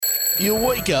You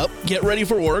wake up, get ready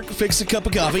for work, fix a cup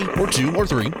of coffee, or 2 or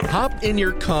 3, hop in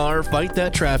your car, fight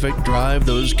that traffic, drive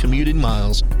those commuting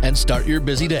miles, and start your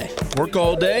busy day. Work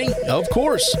all day? Of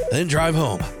course, then drive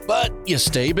home. But you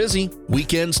stay busy.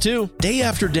 Weekends too. Day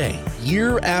after day,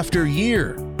 year after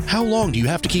year. How long do you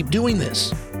have to keep doing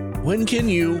this? When can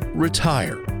you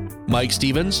retire? Mike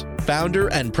Stevens, founder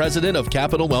and president of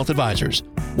Capital Wealth Advisors,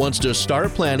 wants to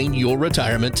start planning your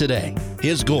retirement today.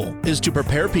 His goal is to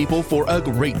prepare people for a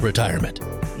great retirement.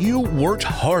 You worked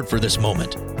hard for this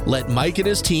moment. Let Mike and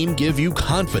his team give you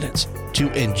confidence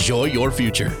to enjoy your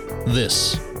future.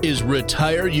 This is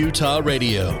Retire Utah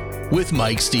Radio with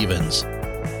Mike Stevens.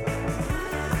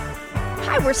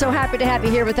 Hi, we're so happy to have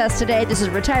you here with us today. This is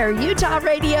Retire Utah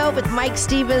Radio with Mike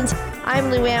Stevens. I'm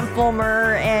Luann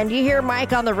Fulmer, and you hear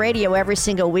Mike on the radio every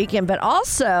single weekend, but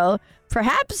also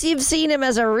perhaps you've seen him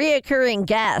as a reoccurring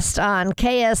guest on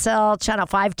KSL Channel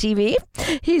 5 TV.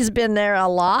 He's been there a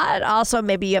lot. Also,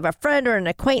 maybe you have a friend or an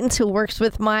acquaintance who works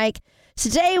with Mike.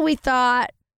 Today, we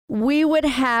thought we would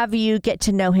have you get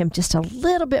to know him just a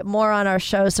little bit more on our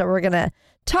show, so we're going to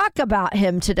talk about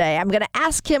him today. I'm going to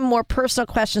ask him more personal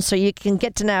questions so you can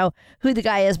get to know who the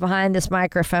guy is behind this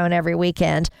microphone every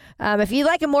weekend. If you'd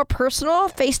like a more personal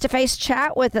face-to-face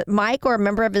chat with Mike or a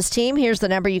member of his team, here's the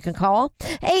number you can call,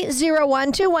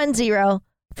 801-210-5500,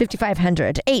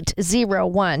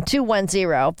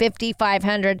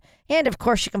 801-210-5500. And, of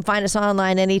course, you can find us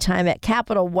online anytime at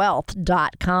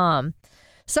capitalwealth.com.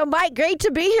 So, Mike, great to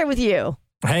be here with you.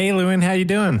 Hey, Luann, how you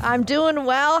doing? I'm doing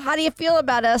well. How do you feel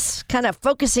about us kind of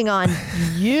focusing on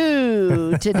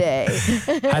you today?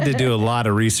 Had to do a lot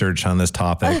of research on this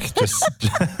topic.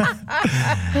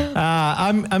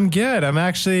 I'm good. I'm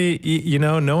actually,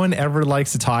 no one ever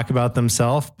likes to talk about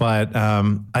themselves, but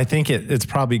I think it's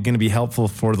probably going to be helpful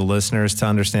for the listeners to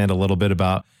understand a little bit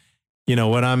about,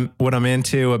 what I'm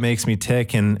into, what makes me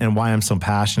tick, and why I'm so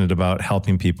passionate about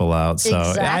helping people out. So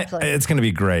exactly. It's going to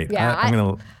be great.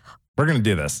 Yeah, We're going to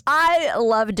do this. I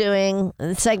love doing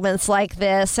segments like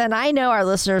this, and I know our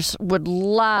listeners would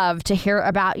love to hear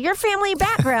about your family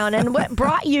background and what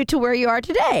brought you to where you are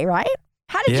today, right?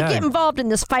 How did you get involved in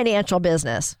this financial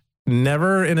business?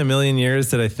 Never in a million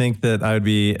years did I think that I would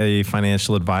be a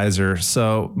financial advisor.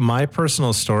 So my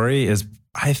personal story is,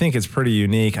 I think it's pretty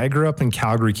unique. I grew up in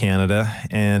Calgary, Canada,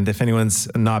 and if anyone's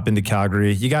not been to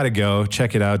Calgary, you got to go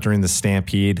check it out during the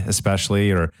Stampede, especially,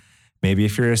 or maybe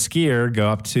if you're a skier, go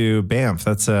up to Banff.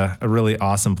 That's a really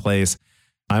awesome place.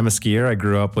 I'm a skier. I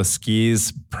grew up with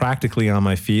skis practically on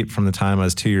my feet from the time I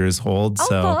was 2 years old.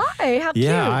 Oh, boy, how cute.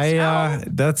 Yeah,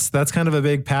 that's kind of a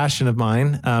big passion of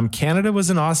mine. Canada was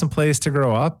an awesome place to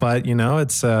grow up, but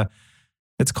it's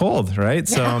cold, right?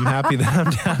 So I'm happy that I'm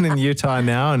down in Utah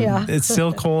now, and it's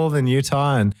still cold in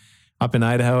Utah, and up in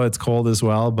Idaho, it's cold as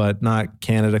well, but not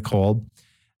Canada cold.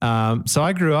 So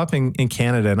I grew up in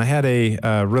Canada, and I had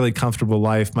a really comfortable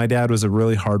life. My dad was a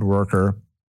really hard worker.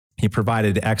 He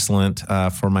provided excellent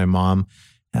for my mom,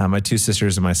 my two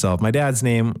sisters, and myself. My dad's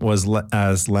name was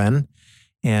Len,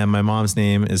 and my mom's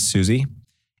name is Susie.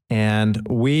 And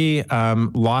we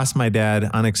lost my dad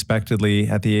unexpectedly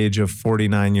at the age of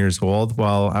 49 years old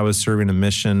while I was serving a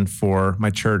mission for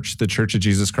my church, the Church of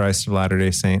Jesus Christ of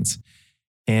Latter-day Saints.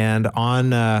 And on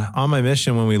my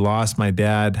mission, when we lost my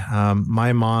dad,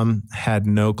 my mom had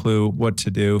no clue what to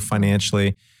do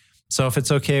financially. So if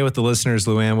it's okay with the listeners,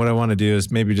 Luann, what I want to do is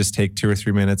maybe just take 2 or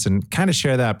 3 minutes and kind of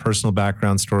share that personal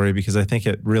background story, because I think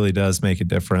it really does make a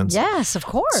difference. Yes, of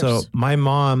course. So my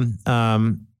mom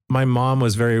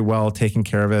was very well taken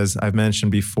care of, as I've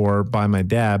mentioned before, by my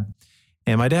dad.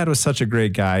 And my dad was such a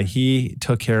great guy. He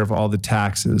took care of all the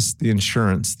taxes, the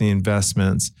insurance, the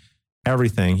investments,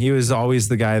 everything. He was always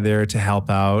the guy there to help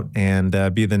out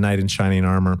and be the knight in shining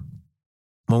armor.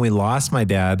 When we lost my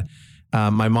dad,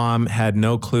 my mom had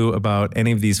no clue about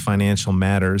any of these financial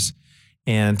matters.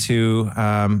 And to,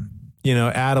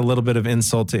 add a little bit of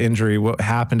insult to injury, what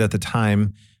happened at the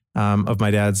time of my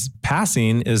dad's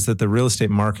passing is that the real estate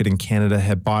market in Canada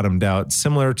had bottomed out,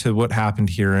 similar to what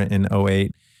happened here in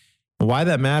 2008. Why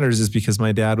that matters is because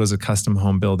my dad was a custom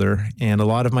home builder, and a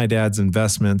lot of my dad's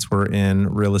investments were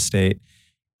in real estate.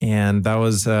 And that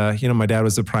was, my dad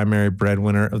was the primary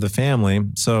breadwinner of the family.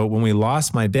 So when we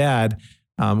lost my dad,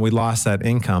 we lost that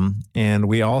income. And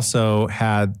we also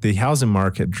had the housing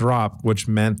market drop, which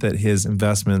meant that his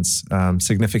investments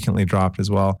significantly dropped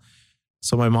as well.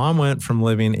 So my mom went from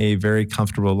living a very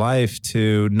comfortable life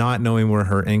to not knowing where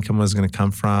her income was going to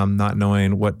come from, not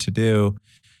knowing what to do.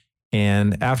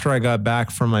 And after I got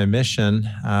back from my mission,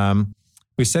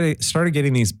 we started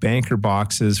getting these banker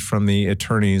boxes from the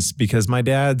attorneys, because my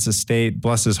dad's estate,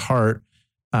 bless his heart,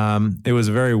 it was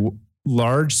a very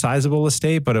large, sizable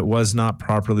estate, but it was not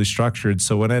properly structured.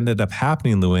 So what ended up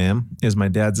happening, Luann, is my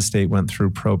dad's estate went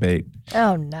through probate.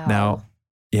 Oh, no. Now,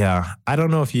 yeah, I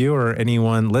don't know if you or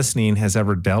anyone listening has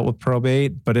ever dealt with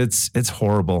probate, but it's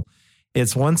horrible.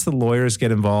 It's once the lawyers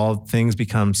get involved, things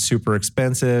become super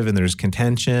expensive and there's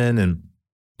contention and,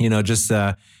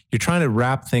 you're trying to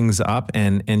wrap things up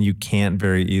and you can't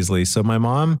very easily. So my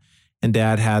mom and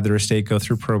dad had their estate go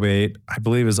through probate. I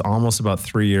believe it was almost about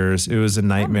 3 years. It was a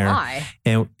nightmare.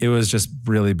 And it was just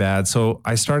really bad. So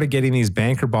I started getting these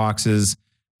banker boxes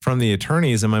from the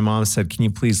attorneys and my mom said, "Can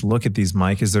you please look at these,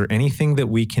 Mike? Is there anything that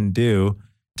we can do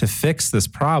to fix this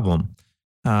problem?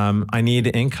 I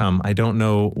need income. I don't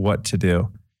know what to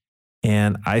do."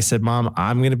 And I said, "Mom,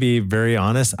 I'm going to be very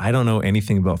honest. I don't know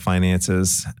anything about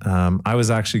finances. I was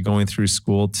actually going through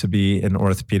school to be an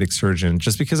orthopedic surgeon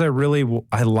just because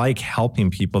I like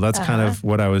helping people. That's kind of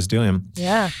what I was doing."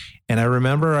 Yeah. And I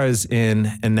remember I was in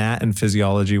anat and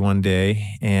physiology one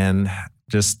day and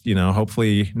just,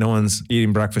 hopefully no one's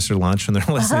eating breakfast or lunch when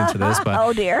they're listening to this, but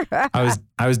oh dear. I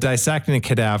was dissecting a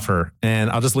cadaver and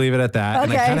I'll just leave it at that.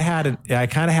 Okay. And I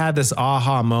kind of had this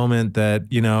aha moment that,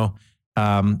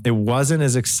 it wasn't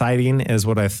as exciting as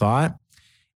what I thought.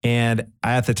 And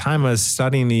at the time I was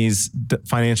studying these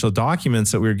financial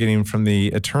documents that we were getting from the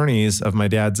attorneys of my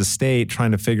dad's estate,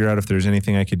 trying to figure out if there's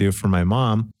anything I could do for my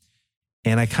mom.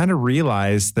 And I kind of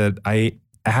realized that I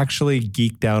actually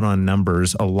geeked out on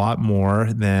numbers a lot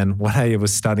more than what I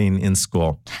was studying in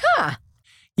school. Huh.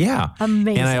 Yeah.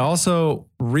 Amazing. And I also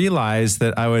realized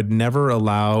that I would never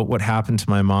allow what happened to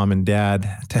my mom and dad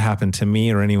to happen to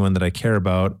me or anyone that I care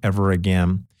about ever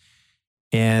again.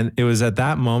 And it was at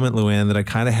that moment, Luann, that I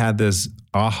kind of had this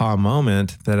aha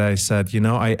moment that I said,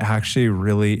 I actually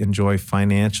really enjoy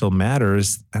financial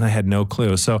matters and I had no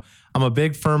clue. So I'm a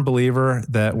big firm believer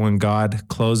that when God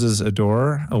closes a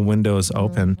door, a window is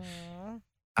open.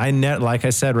 Like I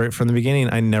said right from the beginning,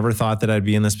 I never thought that I'd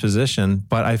be in this position,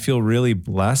 but I feel really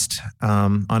blessed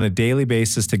on a daily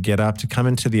basis to get up, to come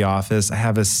into the office. I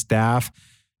have a staff,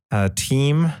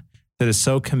 team that is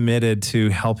so committed to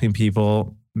helping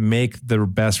people make their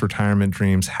best retirement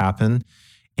dreams happen.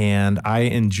 And I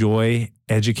enjoy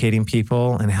educating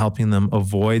people and helping them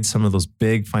avoid some of those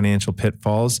big financial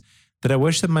pitfalls that I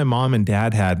wish that my mom and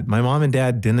dad had. My mom and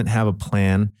dad didn't have a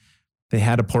plan. They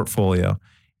had a portfolio.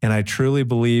 And I truly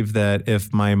believe that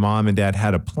if my mom and dad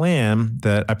had a plan,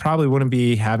 that I probably wouldn't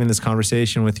be having this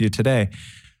conversation with you today.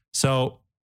 So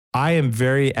I am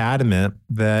very adamant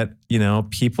that,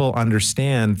 people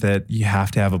understand that you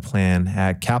have to have a plan.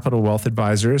 At Capital Wealth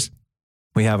Advisors,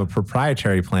 we have a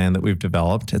proprietary plan that we've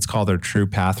developed. It's called our True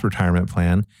Path Retirement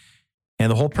Plan.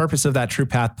 And the whole purpose of that True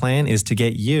Path plan is to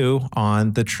get you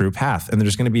on the true path. And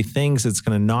there's going to be things that's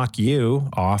going to knock you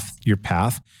off your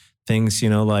path. Things,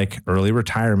 like early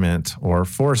retirement or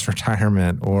forced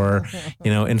retirement or,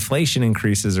 inflation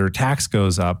increases or tax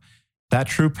goes up. That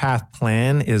True Path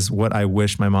plan is what I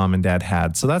wish my mom and dad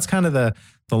had. So that's kind of the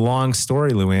long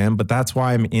story, Luann, but that's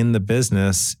why I'm in the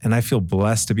business and I feel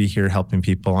blessed to be here helping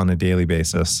people on a daily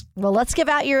basis. Well, let's give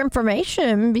out your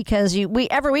information because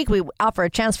every week we offer a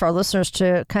chance for our listeners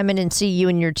to come in and see you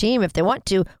and your team if they want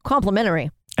to, complimentary.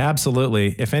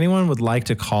 Absolutely. If anyone would like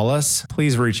to call us,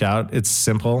 please reach out. It's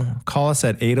simple. Call us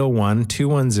at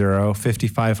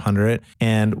 801-210-5500.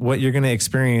 And what you're going to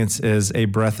experience is a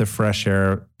breath of fresh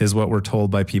air is what we're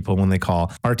told by people when they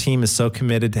call. Our team is so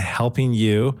committed to helping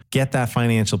you get that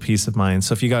financial peace of mind.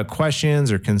 So if you got questions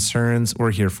or concerns,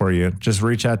 we're here for you. Just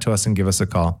reach out to us and give us a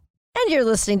call. And you're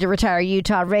listening to Retire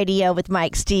Utah Radio with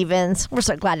Mike Stevens. We're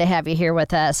so glad to have you here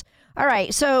with us. All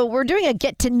right, so we're doing a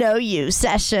get to know you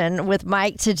session with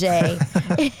Mike today.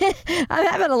 I'm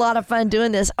having a lot of fun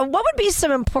doing this. What would be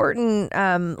some important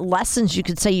lessons you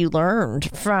could say you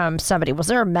learned from somebody? Was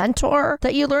there a mentor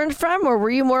that you learned from, or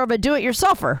were you more of a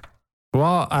do-it-yourselfer?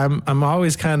 Well, I'm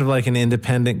always kind of like an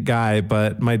independent guy,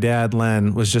 but my dad,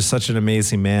 Len, was just such an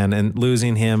amazing man, and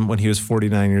losing him when he was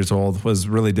 49 years old was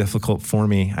really difficult for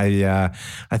me. I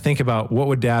think about what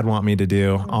would dad want me to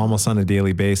do almost on a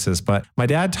daily basis, but my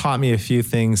dad taught me a few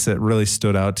things that really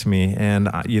stood out to me, and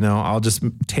I'll just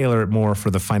tailor it more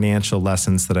for the financial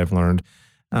lessons that I've learned.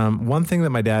 One thing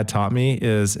that my dad taught me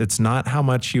is it's not how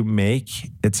much you make,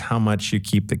 it's how much you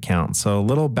keep that counts. So a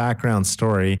little background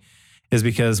story is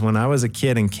because when I was a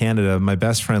kid in Canada, my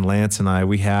best friend Lance and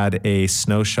we had a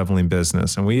snow shoveling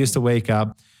business. And we used to wake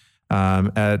up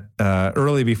at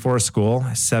early before school,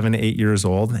 7 to 8 years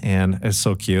old. And it's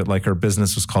so cute. Like our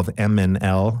business was called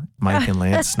M&L, Mike and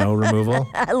Lance Snow Removal.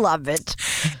 I love it.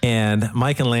 And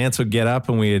Mike and Lance would get up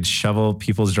and we'd shovel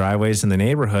people's driveways in the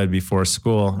neighborhood before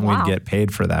school. And we'd get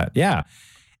paid for that. Yeah.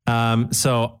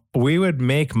 So we would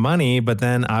make money, but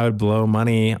then I would blow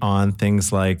money on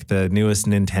things like the newest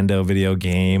Nintendo video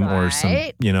game or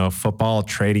some, football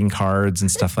trading cards and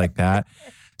stuff like that.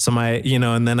 So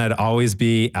and then I'd always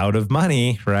be out of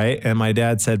money, right? And my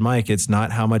dad said, Mike, it's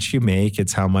not how much you make,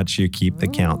 it's how much you keep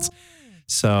that counts.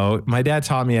 So my dad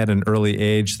taught me at an early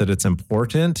age that it's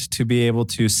important to be able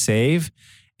to save.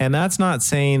 And that's not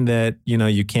saying that,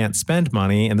 you can't spend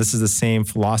money. And this is the same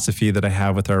philosophy that I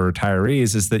have with our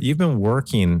retirees, is that you've been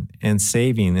working and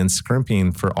saving and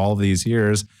scrimping for all these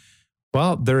years.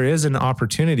 Well, there is an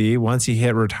opportunity once you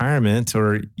hit retirement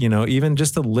or, even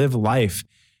just to live life.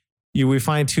 We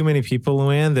find too many people,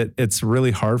 Luann, that it's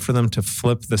really hard for them to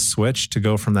flip the switch to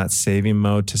go from that saving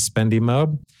mode to spending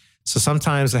mode. So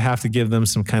sometimes I have to give them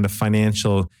some kind of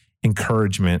financial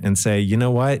encouragement and say, you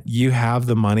know what, you have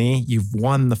the money, you've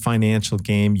won the financial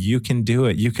game, you can do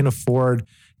it. You can afford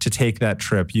to take that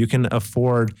trip. You can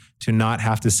afford to not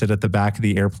have to sit at the back of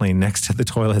the airplane next to the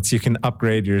toilets. You can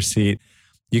upgrade your seat.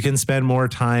 You can spend more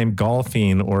time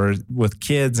golfing or with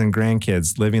kids and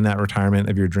grandkids, living that retirement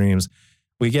of your dreams.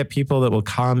 We get people that will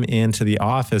come into the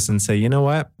office and say, you know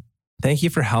what, thank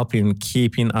you for helping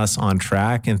keeping us on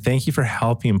track. And thank you for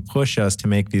helping push us to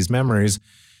make these memories.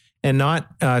 And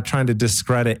not trying to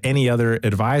discredit any other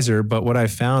advisor, but what I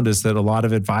found is that a lot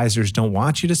of advisors don't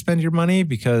want you to spend your money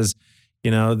because,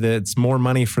 that's more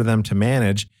money for them to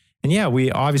manage. And yeah,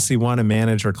 we obviously want to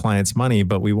manage our clients' money,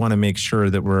 but we want to make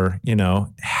sure that we're,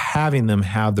 having them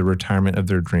have the retirement of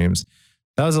their dreams.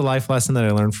 That was a life lesson that I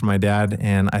learned from my dad,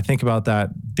 and I think about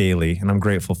that daily, and I'm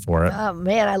grateful for it. Oh,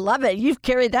 man, I love it. You've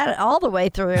carried that all the way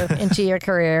through into your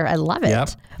career. I love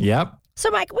it. Yep. So,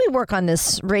 Mike, we work on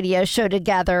this radio show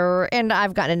together, and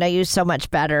I've gotten to know you so much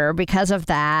better because of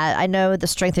that. I know the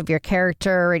strength of your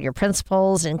character and your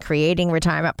principles in creating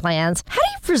retirement plans. How do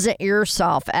you present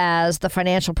yourself as the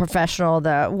financial professional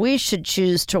that we should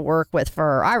choose to work with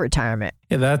for our retirement?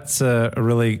 Yeah, that's a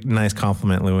really nice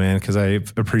compliment, Luann, because I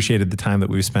appreciated the time that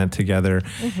we've spent together.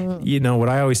 Mm-hmm. What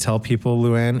I always tell people,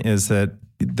 Luann, is that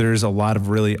there's a lot of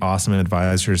really awesome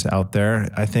advisors out there.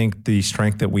 I think the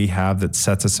strength that we have that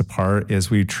sets us apart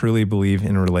is we truly believe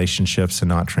in relationships and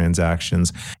not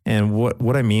transactions. And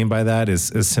what I mean by that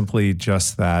is simply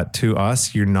just that. To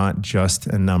us, you're not just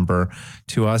a number.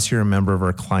 To us, you're a member of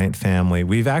our client family.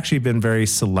 We've actually been very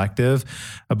selective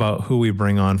about who we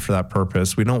bring on for that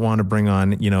purpose. We don't want to bring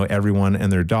on, everyone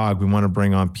and their dog. We want to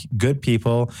bring on good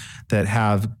people that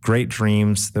have great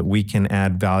dreams that we can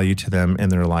add value to them in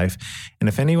their life.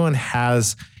 And if anyone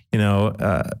has,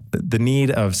 the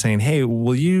need of saying, hey,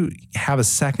 will you have a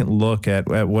second look at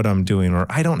what I'm doing? Or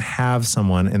I don't have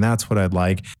someone and that's what I'd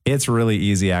like. It's really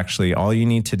easy, actually. All you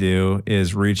need to do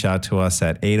is reach out to us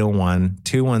at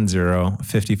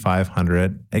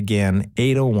 801-210-5500. Again,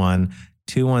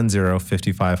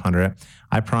 801-210-5500.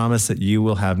 I promise that you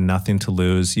will have nothing to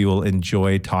lose. You will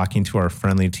enjoy talking to our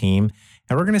friendly team.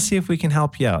 And we're going to see if we can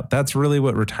help you out. That's really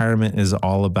what retirement is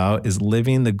all about, is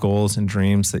living the goals and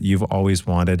dreams that you've always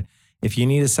wanted. If you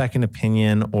need a second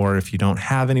opinion, or if you don't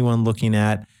have anyone looking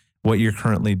at what you're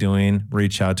currently doing,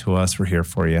 reach out to us. We're here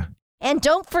for you. And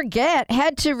don't forget,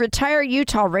 head to Retire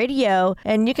Utah Radio,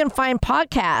 and you can find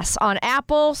podcasts on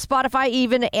Apple, Spotify,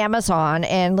 even Amazon,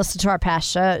 and listen to our past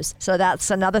shows. So that's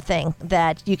another thing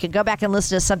that you can go back and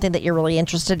listen to something that you're really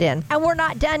interested in. And we're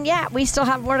not done yet. We still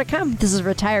have more to come. This is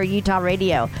Retire Utah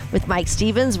Radio with Mike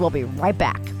Stevens. We'll be right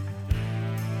back.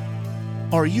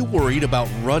 Are you worried about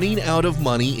running out of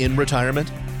money in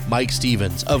retirement? Mike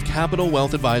Stevens of Capital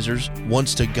Wealth Advisors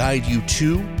wants to guide you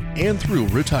to and through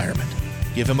retirement.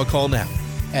 Give him a call now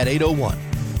at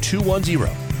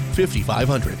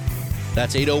 801-210-5500.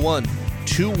 That's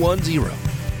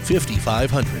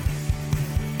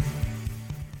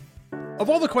 801-210-5500. Of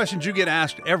all the questions you get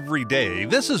asked every day,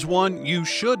 this is one you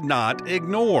should not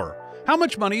ignore. How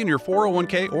much money in your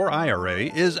 401k or IRA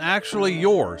is actually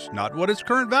yours? Not what its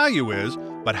current value is,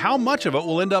 but how much of it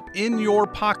will end up in your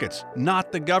pockets,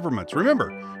 not the government's.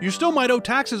 Remember, you still might owe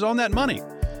taxes on that money.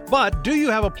 But do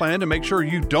you have a plan to make sure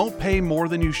you don't pay more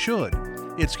than you should?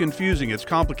 It's confusing, it's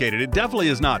complicated, it definitely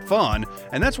is not fun,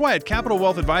 and that's why at Capital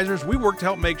Wealth Advisors, we work to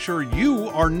help make sure you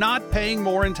are not paying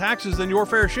more in taxes than your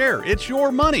fair share. It's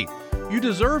your money. You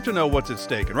deserve to know what's at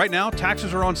stake, and right now,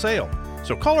 taxes are on sale.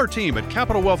 So call our team at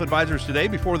Capital Wealth Advisors today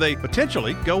before they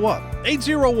potentially go up.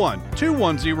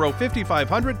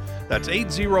 801-210-5500. That's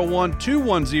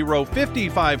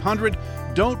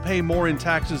 801-210-5500. Don't pay more in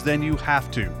taxes than you have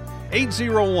to.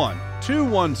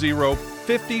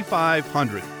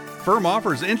 801-210-5500. Firm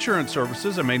offers insurance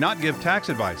services and may not give tax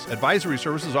advice. Advisory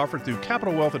services offered through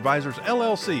Capital Wealth Advisors,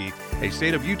 LLC, a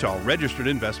state of Utah registered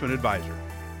investment advisor.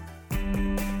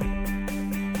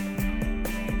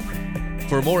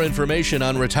 For more information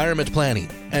on retirement planning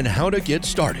and how to get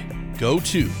started, go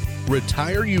to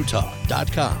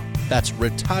retireutah.com. That's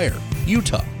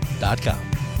retireutah.com.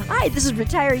 Hi, this is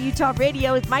Retire Utah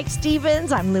Radio with Mike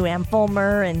Stevens. I'm Lou Ann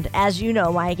Fulmer, and as you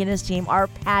know, Mike and his team are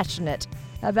passionate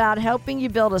about helping you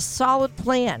build a solid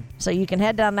plan so you can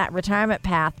head down that retirement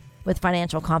path with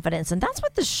financial confidence, and that's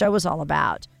what this show is all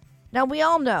about. Now, we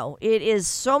all know it is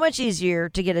so much easier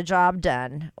to get a job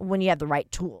done when you have the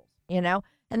right tools,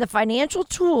 and the financial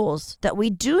tools that we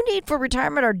do need for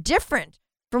retirement are different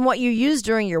from what you use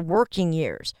during your working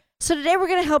years. So today we're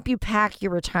going to help you pack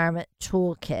your retirement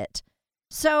toolkit.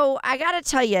 So I got to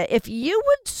tell you, if you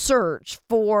would search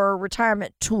for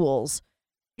retirement tools,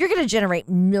 you're going to generate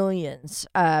millions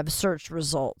of search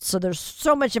results. So there's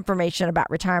so much information about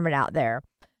retirement out there.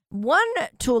 One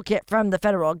toolkit from the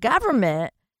federal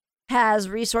government has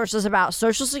resources about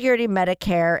Social Security,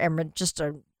 Medicare, and just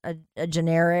a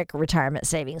generic retirement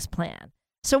savings plan.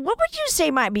 So what would you say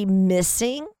might be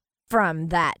missing from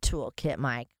that toolkit,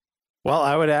 Mike? Well,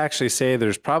 I would actually say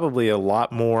there's probably a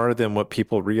lot more than what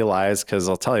people realize, because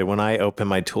I'll tell you, when I open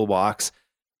my toolbox,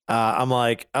 I'm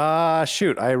like,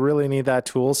 shoot, I really need that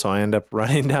tool. So I end up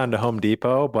running down to Home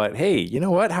Depot. But hey, you know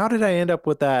what? How did I end up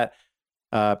with that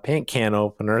paint can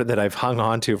opener that I've hung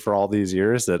on to for all these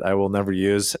years that I will never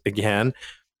use again?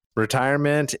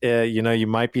 Retirement, you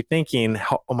might be thinking,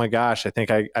 oh my gosh, I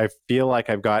think I feel like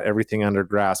I've got everything under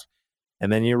grasp. And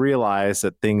then you realize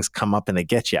that things come up and they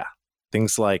get you.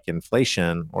 Things like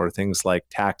inflation or things like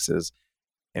taxes.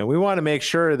 And we want to make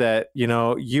sure that,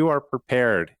 you are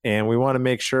prepared. And we want to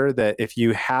make sure that if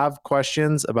you have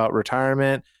questions about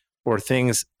retirement or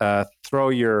things, throw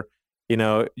your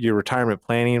retirement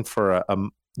planning for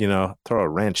throw a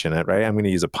wrench in it, right? I'm going to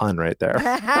use a pun right there.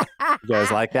 You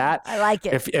guys like that? I like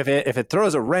it. If it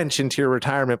throws a wrench into your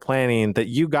retirement planning, that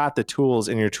you got the tools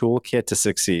in your toolkit to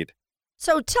succeed.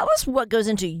 So tell us what goes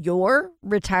into your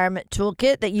retirement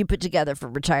toolkit that you put together for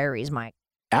retirees, Mike.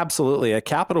 Absolutely. At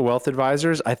Capital Wealth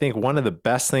Advisors, I think one of the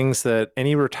best things that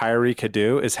any retiree could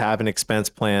do is have an expense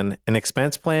plan. An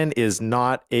expense plan is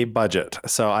not a budget.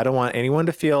 So I don't want anyone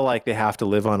to feel like they have to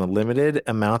live on a limited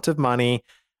amount of money,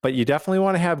 but you definitely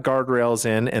want to have guardrails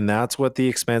in, and that's what the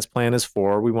expense plan is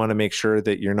for. We want to make sure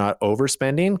that you're not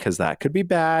overspending, because that could be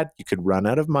bad. You could run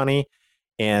out of money.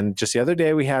 And just the other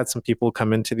day, we had some people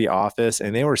come into the office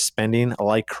and they were spending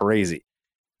like crazy.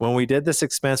 When we did this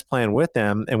expense plan with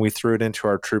them and we threw it into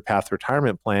our True Path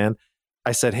retirement plan,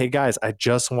 I said, hey guys, I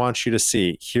just want you to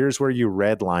see, here's where you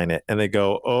redline it. And they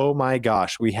go, oh my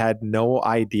gosh, we had no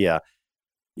idea.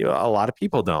 A lot of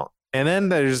people don't. And then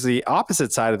there's the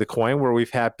opposite side of the coin where we've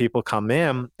had people come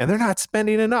in and they're not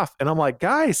spending enough. And I'm like,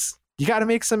 guys, you got to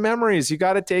make some memories. You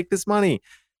got to take this money.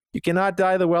 You cannot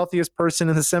die the wealthiest person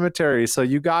in the cemetery. So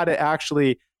you got to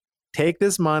actually take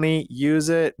this money, use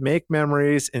it, make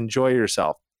memories, enjoy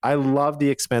yourself. I love the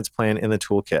expense plan in the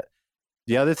toolkit.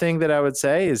 The other thing that I would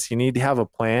say is you need to have a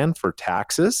plan for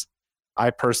taxes.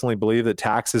 I personally believe that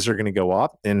taxes are going to go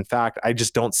up. In fact, I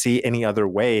just don't see any other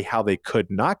way how they could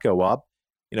not go up.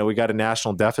 We got a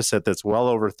national deficit that's well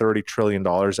over $30 trillion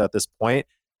at this point.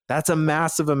 That's a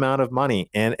massive amount of money.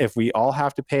 And if we all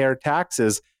have to pay our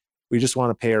taxes, we just want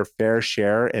to pay our fair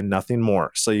share and nothing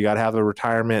more. So you got to have a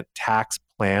retirement tax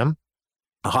plan.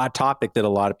 A hot topic that a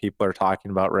lot of people are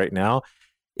talking about right now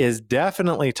is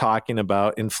definitely talking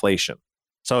about inflation.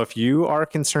 So if you are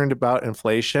concerned about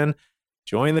inflation,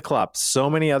 join the club. So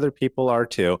many other people are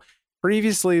too.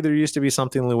 Previously, there used to be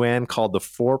something, Lou Ann, called the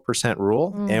 4%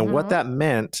 rule. Mm-hmm. And what that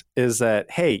meant is that,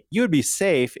 hey, you would be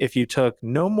safe if you took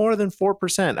no more than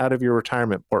 4% out of your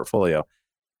retirement portfolio.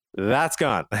 That's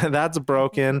gone. That's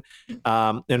broken.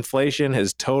 Inflation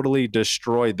has totally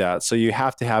destroyed that. So you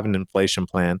have to have an inflation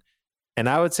plan. And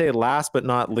I would say last but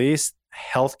not least,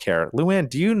 healthcare. Lou Ann,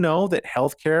 do you know that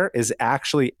healthcare is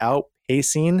actually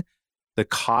outpacing the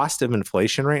cost of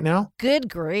inflation right now? Good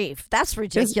grief. That's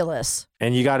ridiculous.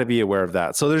 And you got to be aware of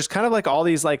that. So there's kind of like all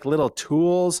these like little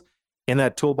tools in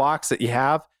that toolbox that you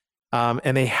have,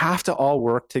 and they have to all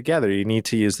work together. You need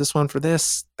to use this one for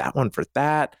this, that one for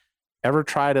that. Ever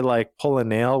try to like pull a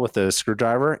nail with a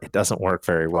screwdriver? It doesn't work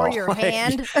very well. Or your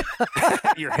hand.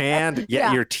 Your hand,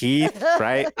 your teeth,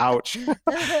 right? Ouch.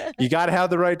 You got to have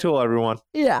the right tool, everyone.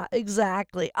 Yeah,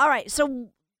 exactly. All right. So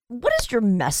what is your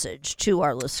message to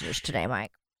our listeners today,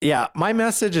 Mike? Yeah, my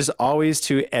message is always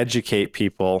to educate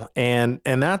people. And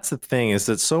that's the thing, is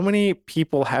that so many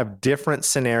people have different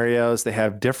scenarios. They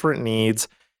have different needs.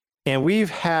 And we've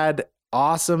had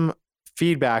awesome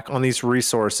feedback on these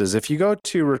resources. If you go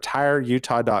to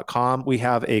retireutah.com, we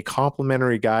have a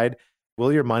complimentary guide.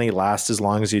 Will your money last as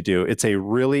long as you do? It's a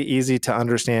really easy to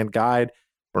understand guide.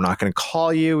 We're not going to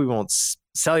call you. We won't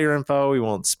sell your info. We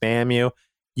won't spam you.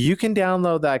 You can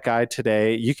download that guide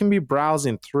today. You can be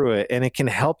browsing through it, and it can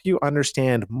help you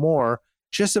understand more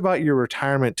just about your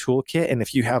retirement toolkit and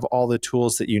if you have all the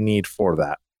tools that you need for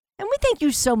that. And we thank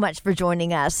you so much for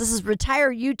joining us. This is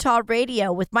Retire Utah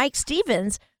Radio with Mike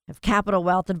Stevens of Capital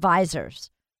Wealth Advisors.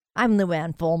 I'm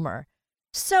Luann Fulmer.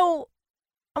 So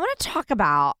I want to talk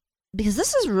about, because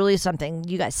this is really something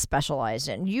you guys specialize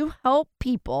in. You help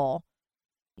people,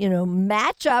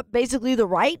 match up basically the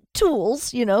right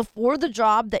tools, for the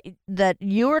job that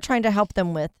you are trying to help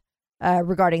them with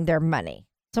regarding their money.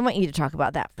 So I want you to talk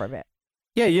about that for a bit.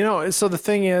 Yeah, so the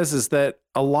thing is that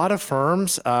a lot of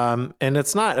firms, and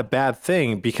it's not a bad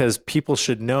thing because people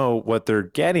should know what they're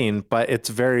getting, but it's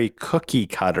very cookie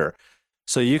cutter.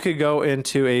 So you could go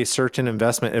into a certain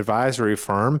investment advisory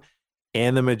firm,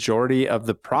 and the majority of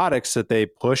the products that they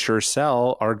push or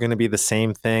sell are going to be the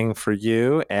same thing for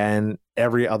you and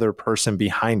every other person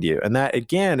behind you. And that,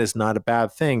 again, is not a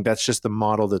bad thing. That's just the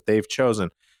model that they've chosen.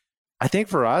 I think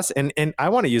for us, and I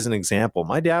want to use an example.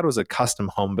 My dad was a custom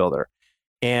home builder,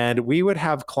 and we would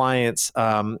have clients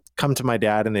come to my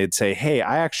dad and they'd say, hey,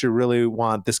 I actually really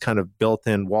want this kind of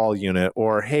built-in wall unit,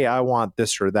 or hey, I want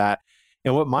this or that.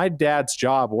 And what my dad's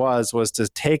job was to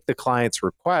take the client's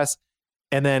request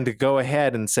and then to go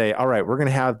ahead and say, all right, we're going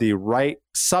to have the right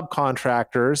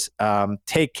subcontractors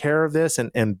take care of this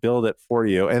and build it for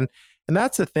you. And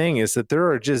that's the thing, is that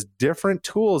there are just different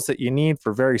tools that you need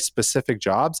for very specific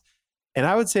jobs. And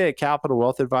I would say at Capital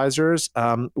Wealth Advisors,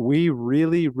 we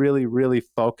really, really, really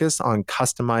focus on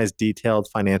customized, detailed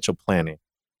financial planning.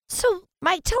 So,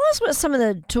 Mike, tell us what some of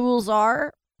the tools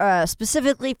are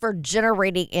specifically for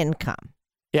generating income.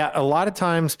 Yeah, a lot of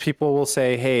times people will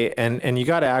say, hey, and you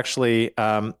got to actually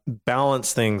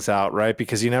balance things out, right?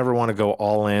 Because you never want to go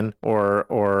all in or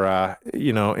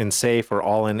in safe or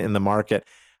all in the market.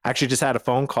 I actually just had a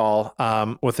phone call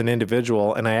with an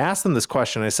individual, and I asked them this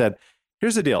question. I said,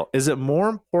 here's the deal. Is it more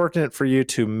important for you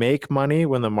to make money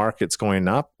when the market's going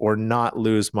up or not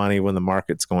lose money when the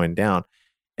market's going down?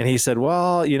 And he said,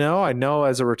 well, I know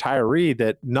as a retiree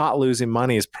that not losing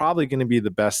money is probably going to be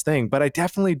the best thing, but I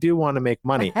definitely do want to make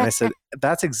money. And I said,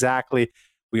 that's exactly,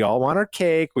 we all want our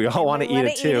cake. We all want to eat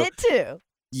it too.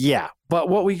 Yeah. But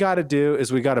what we got to do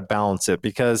is we got to balance it,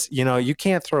 because, you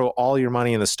can't throw all your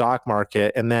money in the stock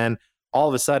market and then all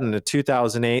of a sudden the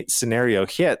 2008 scenario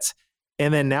hits.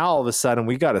 And then now all of a sudden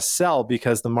we got to sell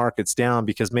because the market's down,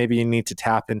 because maybe you need to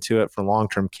tap into it for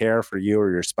long-term care for you or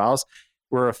your spouse.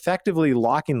 We're effectively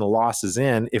locking the losses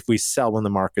in if we sell when the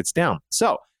market's down.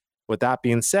 So with that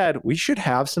being said, we should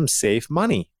have some safe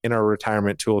money in our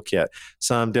retirement toolkit,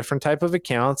 some different type of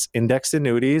accounts, indexed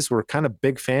annuities. We're kind of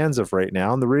big fans of right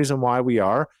now. And the reason why we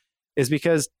are is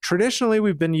because traditionally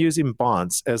we've been using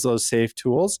bonds as those safe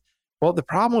tools. Well, the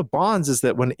problem with bonds is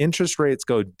that when interest rates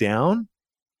go down,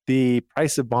 the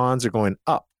price of bonds are going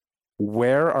up.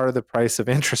 Where are the price of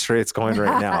interest rates going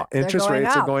right now? Interest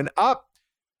rates are going up.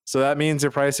 So that means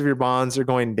the price of your bonds are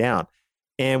going down.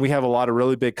 And we have a lot of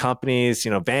really big companies,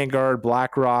 Vanguard,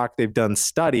 BlackRock, they've done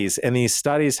studies. And these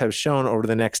studies have shown over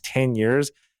the next 10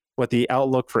 years what the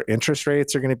outlook for interest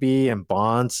rates are going to be, and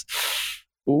bonds.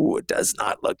 Ooh, it does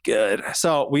not look good.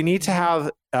 So we need to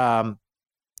have,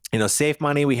 safe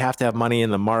money. We have to have money in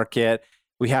the market.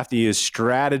 We have to use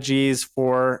strategies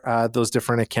for those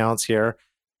different accounts here.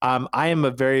 I am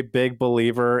a very big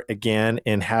believer, again,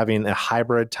 in having a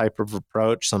hybrid type of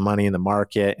approach, some money in the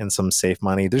market and some safe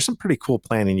money. There's some pretty cool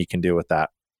planning you can do with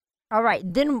that. All right.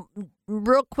 Then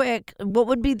real quick, what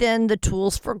would be then the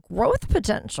tools for growth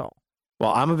potential?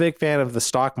 Well, I'm a big fan of the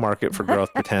stock market for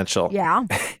growth potential. Yeah.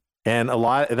 And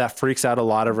that freaks out a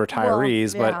lot of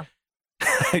retairrees, but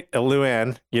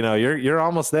Luann, you're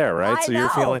almost there, right? I know. You're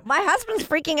feeling. My husband's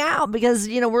freaking out because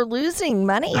we're losing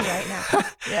money right now.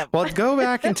 Yeah. Well, go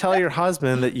back and tell your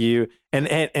husband that you and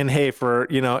hey, for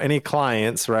any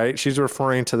clients, right? She's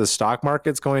referring to the stock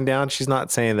market's going down. She's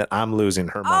not saying that I'm losing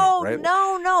her money, right?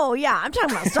 No, yeah, I'm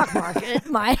talking about stock market,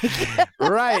 Mike.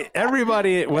 Right,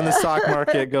 everybody when the stock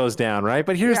market goes down, right?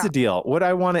 But here's the deal. What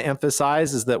I want to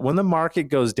emphasize is that when the market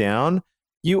goes down,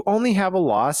 you only have a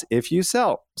loss if you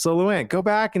sell. So Luann, go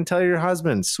back and tell your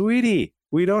husband, sweetie,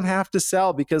 we don't have to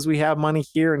sell because we have money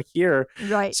here and here.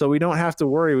 Right. So we don't have to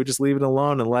worry. We just leave it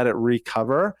alone and let it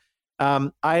recover.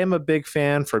 I am a big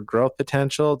fan for growth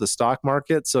potential, the stock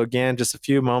market. So again, just a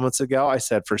few moments ago, I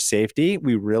said for safety,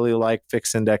 we really like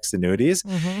fixed index annuities.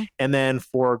 Mm-hmm. And then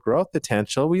for growth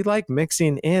potential, we like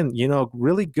mixing in,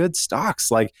 really good stocks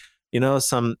like,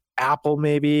 some Apple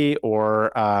maybe,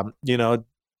 or,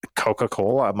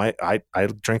 Coca-Cola. I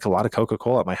drink a lot of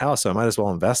Coca-Cola at my house, so I might as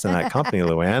well invest in that company,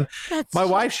 Luann. My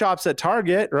wife shops at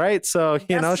Target, right? So,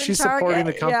 she's supporting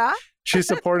the company. Yeah. She's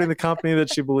supporting the company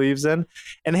that she believes in.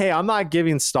 And hey, I'm not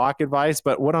giving stock advice,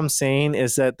 but what I'm saying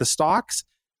is that the stocks,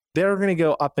 they're going to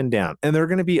go up and down, and they're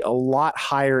going to be a lot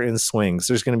higher in swings.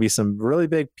 There's going to be some really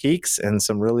big peaks and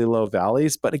some really low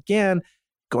valleys. But again,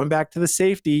 going back to the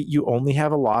safety, you only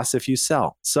have a loss if you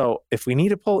sell. So if we need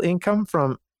to pull income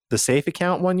from the safe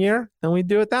account one year, then we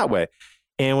do it that way.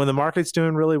 And when the market's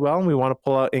doing really well and we want to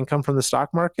pull out income from the stock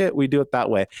market, we do it that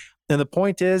way. And the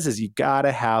point is you got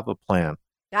to have a plan.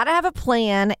 Got to have a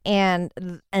plan, and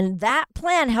that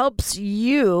plan helps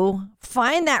you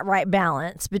find that right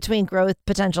balance between growth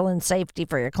potential and safety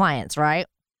for your clients, right?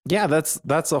 Yeah, that's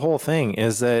the whole thing,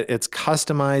 is that it's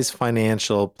customized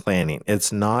financial planning.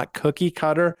 It's not cookie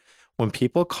cutter. When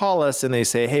people call us and they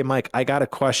say, "Hey, Mike, I got a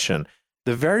question,"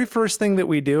 the very first thing that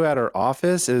we do at our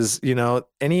office is,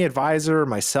 any advisor,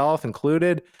 myself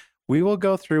included, we will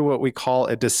go through what we call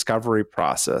a discovery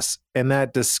process. And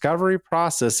that discovery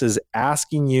process is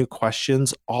asking you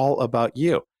questions all about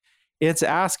you. It's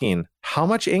asking, how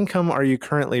much income are you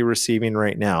currently receiving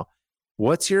right now?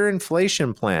 What's your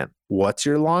inflation plan? What's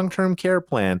your long-term care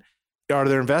plan? Are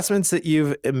there investments that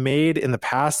you've made in the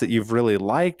past that you've really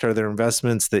liked? Are there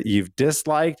investments that you've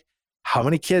disliked? How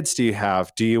many kids do you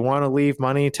have? Do you want to leave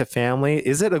money to family?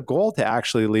 Is it a goal to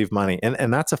actually leave money?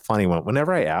 And that's a funny one.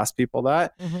 Whenever I ask people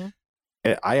that,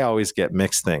 I always get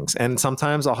mixed things. And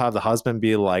sometimes I'll have the husband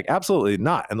be like, absolutely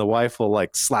not. And the wife will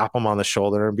like slap him on the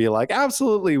shoulder and be like,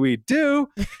 absolutely, we do.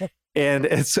 And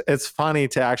it's funny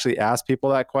to actually ask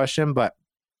people that question, but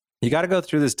you got to go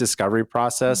through this discovery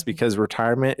process because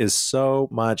retirement is so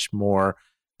much more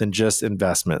than just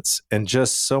investments and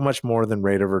just so much more than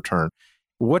rate of return.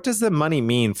 What does the money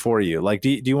mean for you? Like,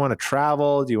 do you want to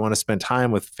travel? Do you want to spend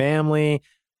time with family?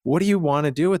 What do you want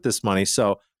to do with this money?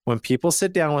 So when people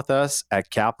sit down with us at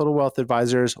Capital Wealth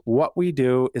Advisors, what we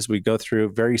do is we go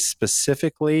through very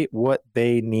specifically what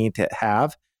they need to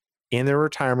have in their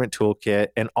retirement toolkit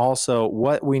and also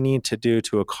what we need to do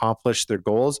to accomplish their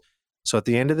goals. So at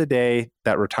the end of the day,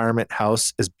 that retirement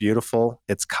house is beautiful,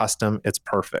 it's custom, it's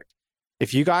perfect.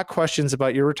 If you got questions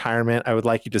about your retirement, I would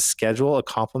like you to schedule a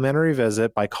complimentary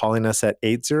visit by calling us at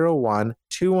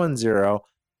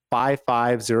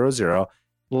 801-210-5500.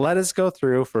 Let us go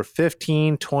through for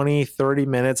 15, 20, 30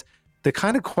 minutes, the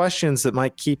kind of questions that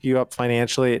might keep you up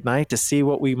financially at night to see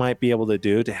what we might be able to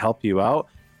do to help you out.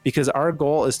 Because our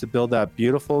goal is to build that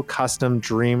beautiful custom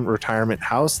dream retirement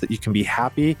house that you can be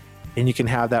happy and you can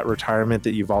have that retirement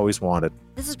that you've always wanted.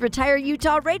 This is Retire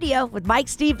Utah Radio with Mike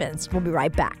Stevens. We'll be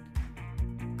right back.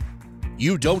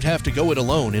 You don't have to go it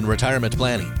alone in retirement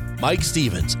planning. Mike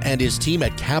Stevens and his team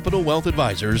at Capital Wealth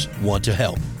Advisors want to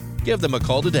help. Give them a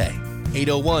call today.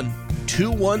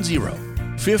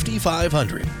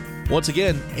 801-210-5500. Once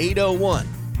again,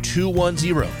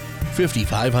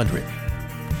 801-210-5500.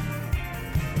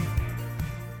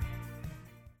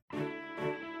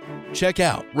 Check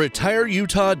out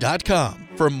retireutah.com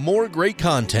for more great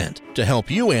content to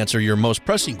help you answer your most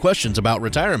pressing questions about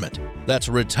retirement. That's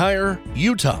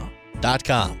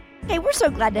retireutah.com. Hey, we're so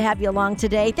glad to have you along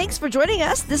today. Thanks for joining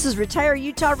us. This is Retire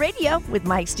Utah Radio with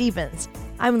Mike Stevens.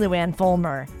 I'm Luann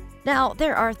Fulmer. Now,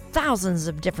 there are thousands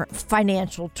of different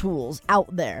financial tools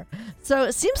out there. So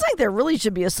it seems like there really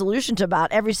should be a solution to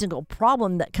about every single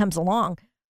problem that comes along.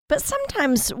 But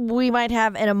sometimes we might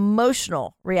have an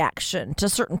emotional reaction to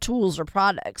certain tools or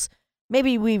products.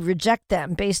 Maybe we reject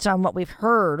them based on what we've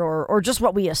heard or just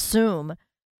what we assume.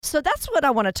 So that's what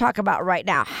I want to talk about right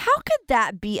now. How could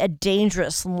that be a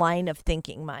dangerous line of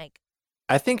thinking, Mike?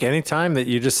 I think anytime that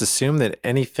you just assume that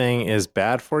anything is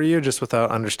bad for you just without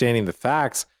understanding the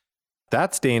facts,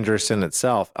 that's dangerous in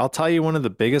itself. I'll tell you one of the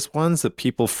biggest ones that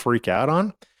people freak out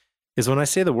on is when I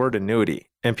say the word annuity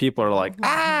and people are like,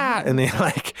 and they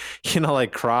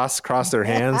cross their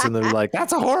hands and they're like,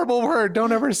 that's a horrible word.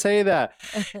 Don't ever say that.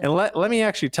 And let me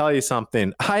actually tell you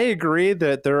something. I agree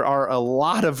that there are a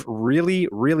lot of really,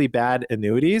 really bad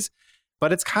annuities,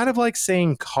 but it's kind of like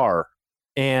saying car.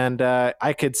 And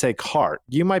I could say car.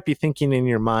 You might be thinking in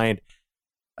your mind,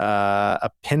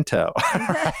 a Pinto.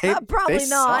 Right? Probably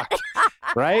not. Suck,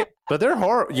 right? But they're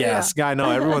horrible. Yes, I know.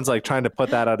 Everyone's like trying to put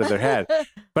that out of their head.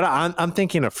 But I'm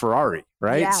thinking of Ferrari,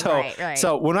 right? Yeah, so, right.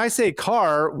 So when I say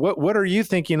car, what are you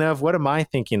thinking of? What am I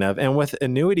thinking of? And with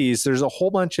annuities, there's a whole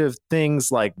bunch of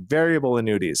things like variable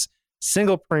annuities,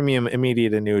 single premium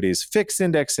immediate annuities, fixed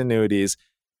index annuities.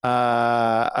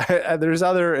 There's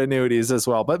other annuities as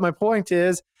well. But my point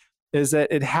is that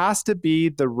it has to be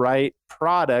the right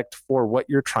product for what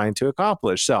you're trying to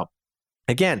accomplish. So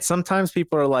again, sometimes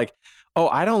people are like, Oh,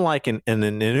 I don't like an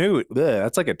annuity.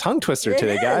 That's like a tongue twister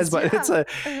today, guys. But it's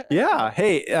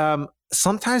hey,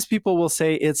 sometimes people will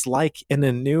say it's like an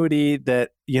annuity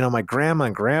that, my grandma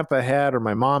and grandpa had, or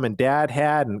my mom and dad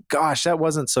had. And gosh, that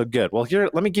wasn't so good. Well, here,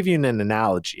 let me give you an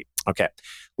analogy. Okay.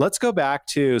 Let's go back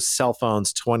to cell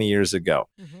phones 20 years ago.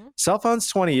 Mm-hmm. Cell phones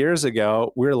 20 years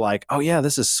ago, we're like, oh yeah,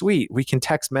 this is sweet. We can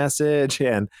text message,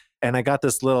 and I got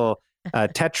this little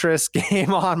Tetris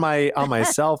game on my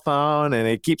cell phone, and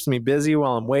it keeps me busy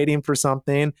while I'm waiting for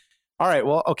something. All right,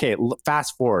 well, okay,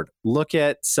 fast forward. Look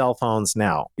at cell phones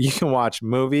now. You can watch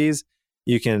movies.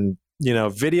 You can,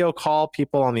 video call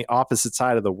people on the opposite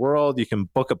side of the world. You can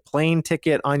book a plane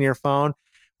ticket on your phone.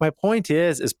 My point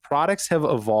is products have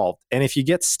evolved. And if you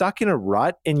get stuck in a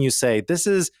rut and you say, this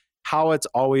is how it's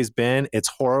always been, it's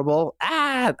horrible,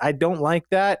 I don't like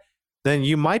that, then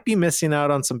you might be missing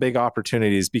out on some big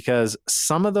opportunities, because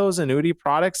some of those annuity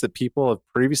products that people have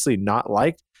previously not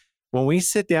liked, when we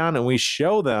sit down and we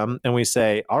show them and we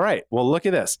say, all right, well, look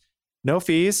at this. No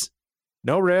fees,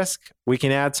 no risk. We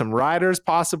can add some riders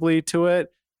possibly to it.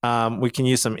 We can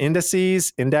use some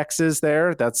indexes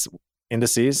there. That's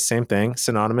indices, same thing,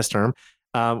 synonymous term.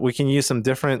 We can use some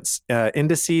different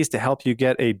indices to help you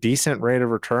get a decent rate of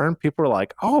return. People are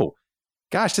like, oh,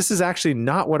 gosh, this is actually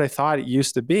not what I thought it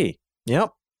used to be.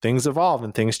 Yep, things evolve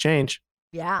and things change.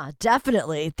 Yeah,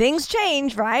 definitely. Things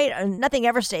change, right? Nothing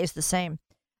ever stays the same.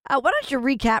 Why don't you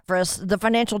recap for us the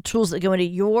financial tools that go into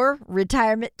your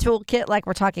retirement toolkit like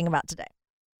we're talking about today?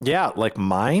 Yeah, like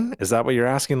mine? Is that what you're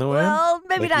asking, Luann? Well,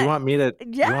 maybe not. You want me to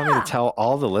tell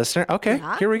all the listeners? Okay,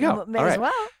 yeah, here we go. May all as right.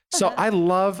 well. So I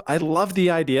love the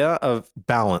idea of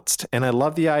balanced, and I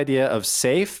love the idea of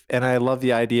safe, and I love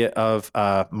the idea of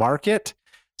market.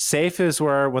 Safe is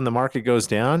where when the market goes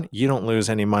down, you don't lose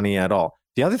any money at all.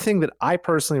 The other thing that I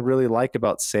personally really like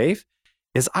about safe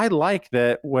is I like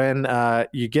that when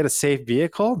you get a safe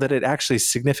vehicle, that it actually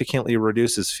significantly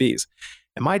reduces fees.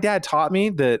 And my dad taught me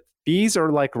that fees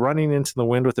are like running into the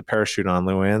wind with a parachute on,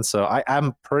 Luann. So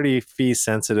I'm pretty fee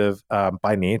sensitive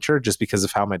by nature, just because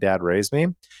of how my dad raised me.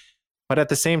 But at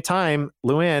the same time,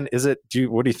 Luann,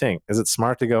 what do you think? Is it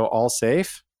smart to go all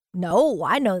safe? No,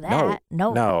 I know that.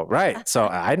 No, right. So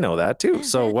I know that too.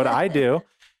 So what I do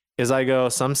is I go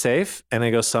some safe and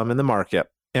I go some in the market.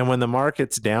 And when the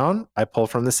market's down, I pull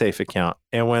from the safe account.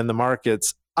 And when the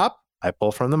market's up, I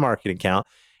pull from the market account.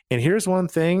 And here's one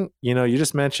thing, you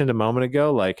just mentioned a moment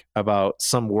ago, like about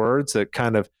some words that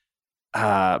kind of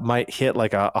might hit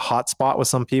like a hot spot with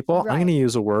some people. Right. I'm going to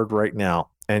use a word right now.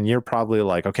 And you're probably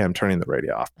like, okay, I'm turning the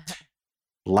radio off.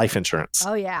 Life insurance.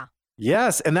 Oh, yeah.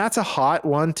 Yes. And that's a hot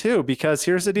one too, because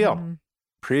here's the deal. Mm-hmm.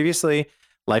 Previously,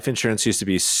 life insurance used to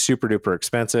be super duper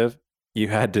expensive. You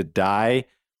had to die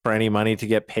for any money to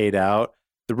get paid out.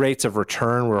 The rates of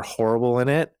return were horrible in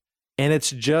it. And it's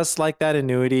just like that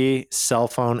annuity cell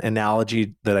phone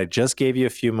analogy that I just gave you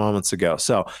a few moments ago.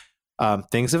 So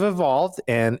things have evolved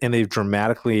and they've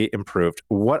dramatically improved.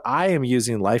 What I am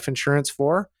using life insurance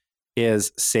for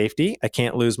is safety. I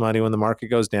can't lose money when the market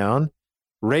goes down.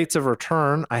 Rates of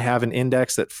return, I have an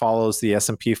index that follows the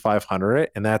S&P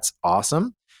 500, and that's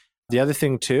awesome. The other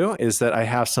thing too is that I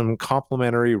have some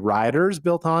complementary riders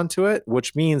built onto it,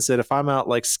 which means that if I'm out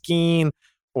like skiing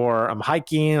or I'm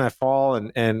hiking, I fall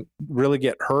and really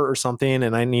get hurt or something,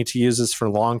 and I need to use this for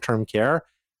long-term care,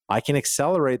 I can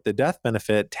accelerate the death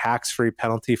benefit tax-free,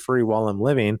 penalty-free while I'm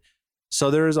living. So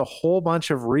there's a whole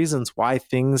bunch of reasons why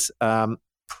things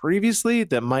previously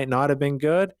that might not have been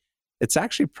good, it's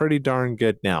actually pretty darn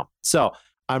good now. So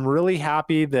I'm really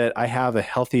happy that I have a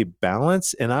healthy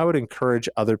balance, and I would encourage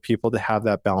other people to have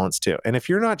that balance too. And if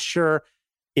you're not sure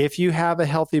if you have a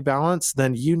healthy balance,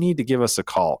 then you need to give us a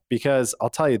call, because I'll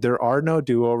tell you, there are no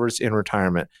do-overs in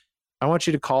retirement. I want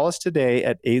you to call us today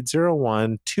at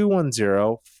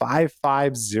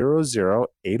 801-210-5500,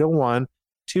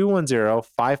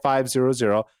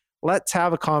 801-210-5500. Let's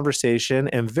have a conversation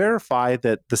and verify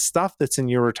that the stuff that's in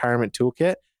your retirement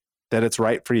toolkit, that it's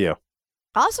right for you.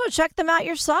 Also, check them out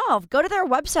yourself. Go to their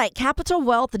website,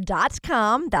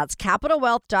 capitalwealth.com. That's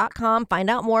capitalwealth.com. Find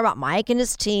out more about Mike and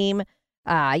his team.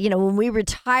 When we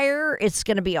retire, it's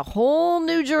going to be a whole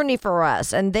new journey for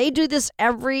us. And they do this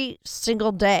every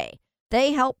single day.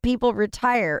 They help people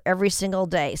retire every single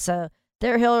day. So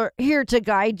they're here to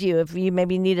guide you if you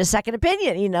maybe need a second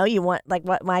opinion. You want, like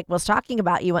what Mike was talking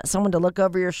about, you want someone to look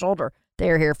over your shoulder.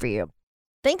 They're here for you.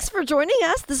 Thanks for joining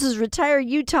us. This is Retire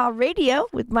Utah Radio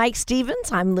with Mike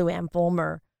Stevens. I'm Luann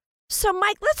Fulmer. So,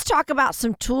 Mike, let's talk about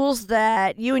some tools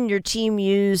that you and your team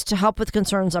use to help with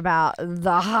concerns about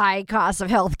the high cost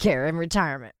of healthcare in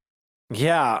retirement.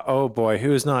 Yeah. Oh, boy.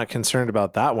 Who's not concerned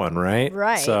about that one, right?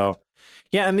 Right. So,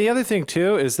 Yeah. And the other thing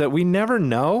too is that we never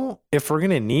know if we're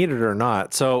going to need it or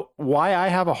not. So why I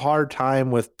have a hard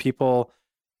time with people,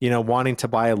 wanting to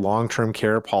buy a long-term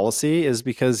care policy is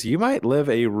because you might live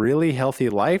a really healthy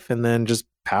life and then just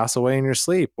pass away in your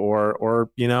sleep or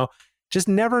just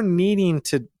never needing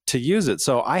to use it.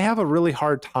 So I have a really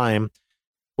hard time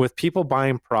with people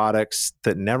buying products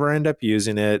that never end up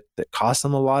using it, that cost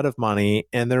them a lot of money,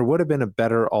 and there would have been a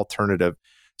better alternative.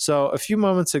 So a few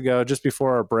moments ago, just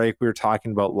before our break, we were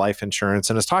talking about life insurance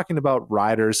and I was talking about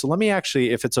riders. So let me actually,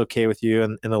 if it's okay with you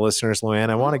and the listeners, Luann,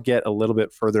 I want to get a little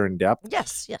bit further in depth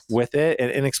Yes. with it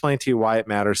and explain to you why it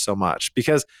matters so much.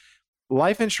 Because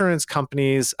life insurance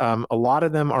companies, a lot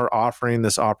of them are offering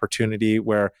this opportunity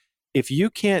where if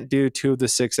you can't do 2 of the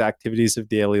 6 activities of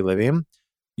daily living,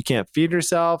 you can't feed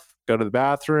yourself, go to the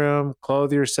bathroom,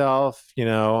 clothe yourself,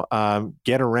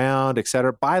 get around,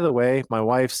 etc. By the way, my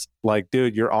wife's like,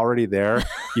 dude, you're already there.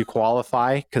 You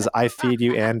qualify because I feed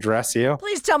you and dress you.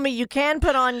 Please tell me you can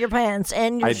put on your pants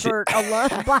and your shirt alone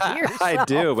by yourself. I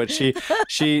do, but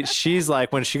she's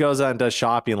like, when she goes out and does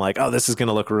shopping, like, oh, this is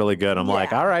gonna look really good. I'm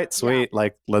like, all right, sweet,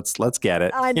 like let's get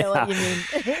it. I know what you mean.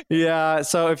 Yeah.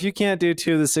 So if you can't do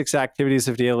 2 of the 6 activities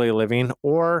of daily living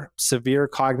or severe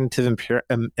cognitive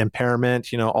impairment,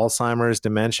 Alzheimer's,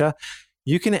 dementia,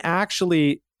 you can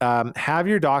actually have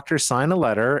your doctor sign a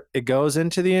letter. It goes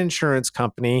into the insurance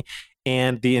company,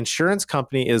 and the insurance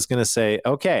company is going to say,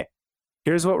 okay,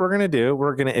 here's what we're going to do.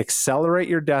 We're going to accelerate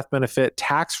your death benefit,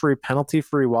 tax-free,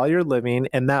 penalty-free while you're living.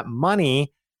 And that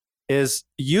money is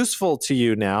useful to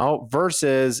you now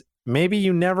versus maybe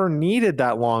you never needed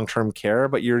that long-term care,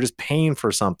 but you're just paying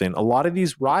for something. A lot of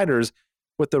these riders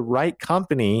with the right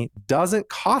company doesn't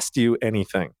cost you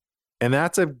anything. And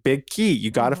that's a big key. You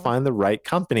got to find the right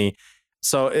company.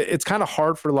 So it's kind of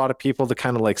hard for a lot of people to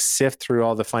kind of like sift through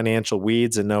all the financial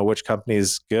weeds and know which company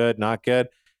is good, not good.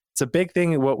 It's a big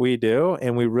thing in what we do.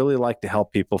 And we really like to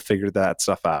help people figure that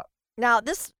stuff out. Now,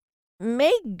 this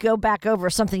may go back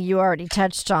over something you already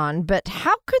touched on, but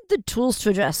how could the tools to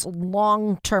address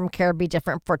long-term care be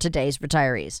different for today's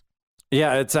retirees?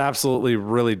 Yeah, it's absolutely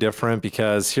really different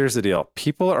because here's the deal.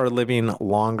 People are living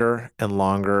longer and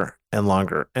longer and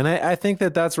longer. And I think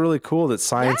that that's really cool that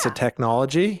science and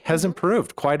technology has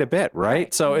improved quite a bit,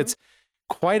 right? So it's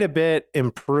quite a bit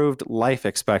improved life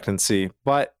expectancy.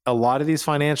 But a lot of these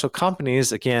financial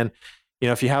companies, again,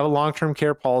 if you have a long-term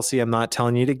care policy, I'm not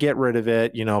telling you to get rid of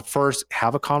it. First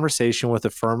have a conversation with a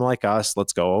firm like us.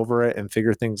 Let's go over it and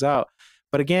figure things out.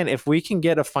 But again, if we can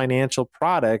get a financial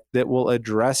product that will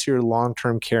address your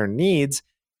long-term care needs,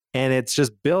 and it's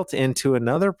just built into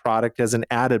another product as an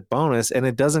added bonus, and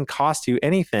it doesn't cost you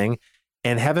anything,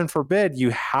 and heaven forbid you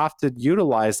have to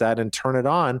utilize that and turn it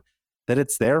on, that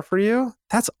it's there for you,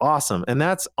 that's awesome. And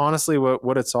that's honestly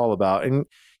what it's all about. And,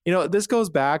 this goes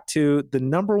back to the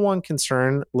number one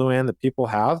concern, Luann, that people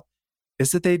have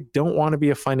is that they don't want to be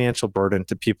a financial burden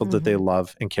to people that they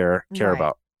love and care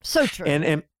about. So true.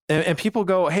 And people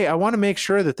go, hey, I want to make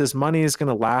sure that this money is going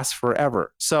to last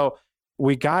forever. So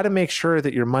we got to make sure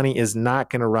that your money is not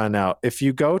going to run out. If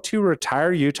you go to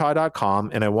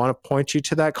retireutah.com, and I want to point you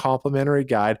to that complimentary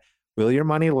guide, Will Your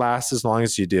Money Last As Long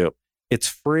As You Do? It's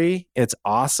free. It's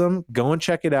awesome. Go and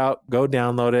check it out. Go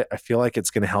download it. I feel like it's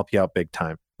going to help you out big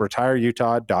time.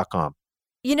 retireutah.com.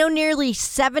 Nearly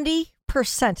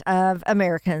 70% of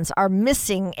Americans are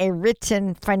missing a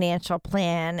written financial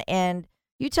plan. And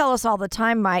you tell us all the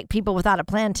time, Mike, people without a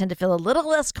plan tend to feel a little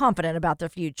less confident about their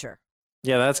future.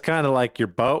 Yeah, that's kind of like your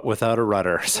boat without a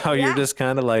rudder. So you're just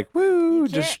kind of like, woo,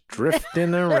 just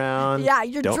drifting around. Yeah,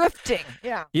 you're drifting.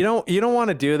 Yeah. You don't want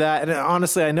to do that. And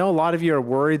honestly, I know a lot of you are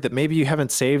worried that maybe you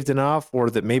haven't saved enough or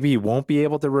that maybe you won't be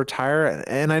able to retire.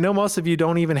 And I know most of you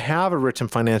don't even have a written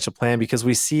financial plan because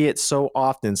we see it so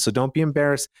often. So don't be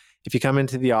embarrassed if you come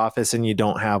into the office and you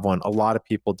don't have one. A lot of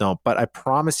people don't. But I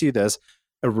promise you this,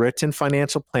 a written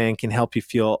financial plan can help you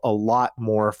feel a lot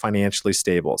more financially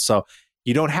stable. So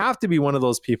you don't have to be one of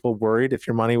those people worried if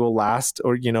your money will last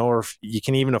or if you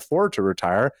can even afford to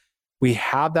retire. We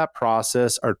have that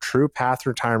process, our True Path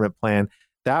Retirement Plan.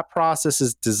 That process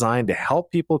is designed to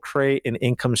help people create an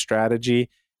income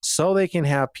strategy so they can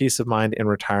have peace of mind in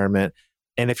retirement.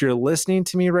 And if you're listening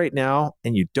to me right now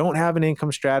and you don't have an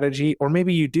income strategy, or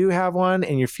maybe you do have one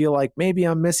and you feel like maybe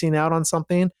I'm missing out on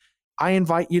something, I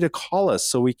invite you to call us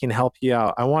so we can help you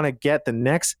out. I want to get the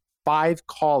next 5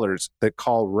 callers that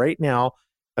call right now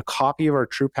a copy of our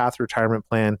True Path Retirement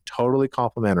Plan, totally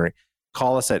complimentary.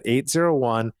 Call us at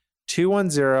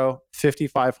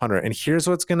 801-210-5500. And here's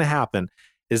what's going to happen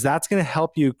is that's going to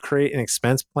help you create an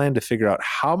expense plan to figure out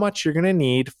how much you're going to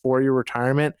need for your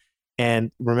retirement.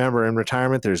 And remember, in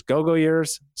retirement, there's go-go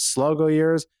years, slow-go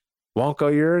years. won't go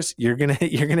years, you're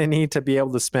gonna need to be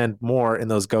able to spend more in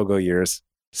those go years.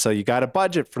 So you got to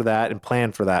budget for that and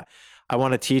plan for that. I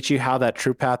want to teach you how that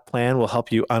TruePath plan will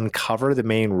help you uncover the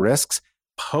main risks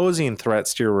posing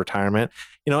threats to your retirement,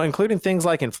 including things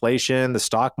like inflation, the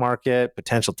stock market,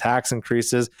 potential tax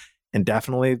increases, and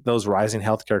definitely those rising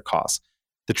healthcare costs.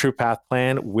 The TruePath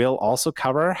plan will also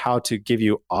cover how to give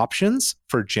you options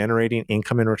for generating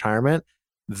income in retirement.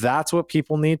 That's what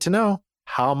people need to know.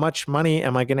 How much money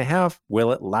am I going to have?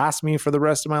 Will it last me for the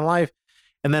rest of my life?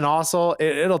 And then also,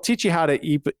 it'll teach you how to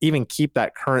even keep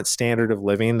that current standard of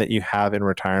living that you have in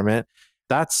retirement.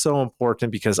 That's so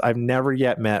important because I've never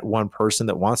yet met one person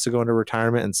that wants to go into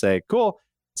retirement and say, cool,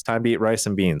 it's time to eat rice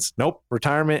and beans. Nope.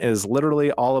 Retirement is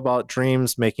literally all about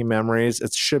dreams, making memories.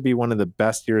 It should be one of the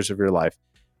best years of your life.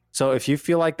 So if you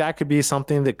feel like that could be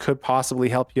something that could possibly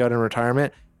help you out in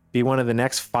retirement, be one of the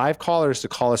next 5 callers to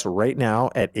call us right now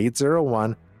at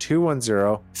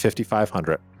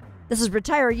 801-210-5500. This is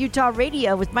Retire Utah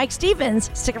Radio with Mike Stevens.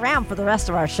 Stick around for the rest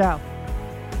of our show.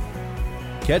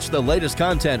 Catch the latest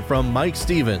content from Mike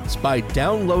Stevens by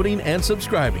downloading and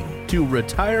subscribing to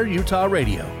Retire Utah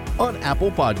Radio on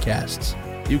Apple Podcasts.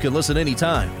 You can listen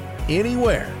anytime,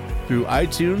 anywhere through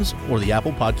iTunes or the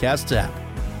Apple Podcasts app.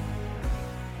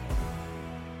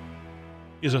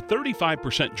 Is a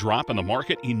 35% drop in the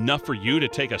market enough for you to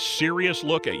take a serious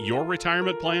look at your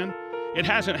retirement plan? It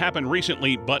hasn't happened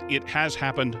recently, but it has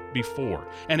happened before,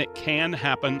 and it can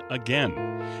happen again.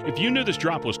 If you knew this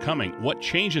drop was coming, what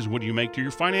changes would you make to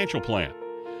your financial plan?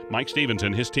 Mike Stevens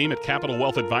and his team at Capital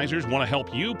Wealth Advisors want to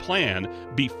help you plan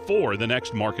before the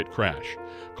next market crash.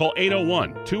 Call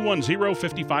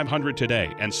 801-210-5500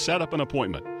 today and set up an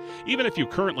appointment. Even if you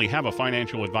currently have a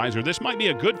financial advisor, this might be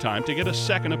a good time to get a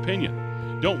second opinion.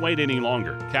 Don't wait any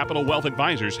longer. Capital Wealth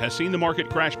Advisors has seen the market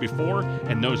crash before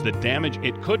and knows the damage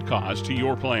it could cause to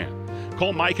your plan.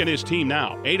 Call Mike and his team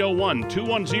now,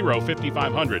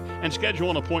 801-210-5500, and schedule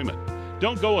an appointment.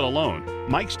 Don't go it alone.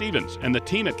 Mike Stevens and the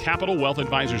team at Capital Wealth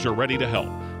Advisors are ready to help.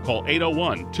 Call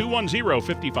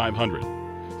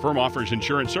 801-210-5500. Firm offers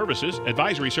insurance services.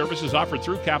 Advisory services offered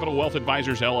through Capital Wealth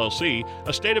Advisors, LLC,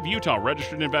 a state of Utah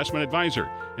registered investment advisor.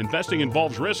 Investing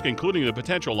involves risk, including the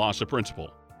potential loss of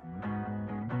principal.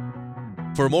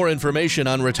 For more information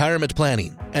on retirement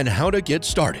planning and how to get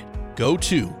started, go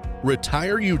to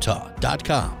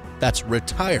retireutah.com. That's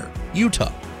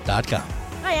retireutah.com.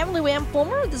 Hi, I'm Lou Ann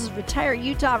Fulmer. This is Retire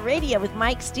Utah Radio with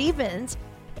Mike Stevens.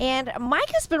 And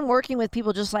Mike has been working with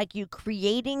people just like you,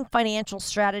 creating financial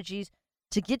strategies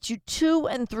to get you to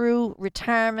and through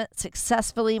retirement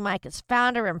successfully. Mike is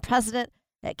founder and president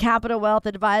at Capital Wealth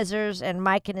Advisors, and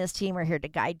Mike and his team are here to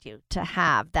guide you to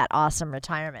have that awesome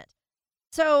retirement.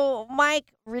 So,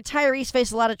 Mike, retirees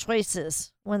face a lot of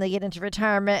choices when they get into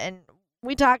retirement, and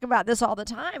we talk about this all the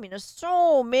time.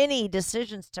 So many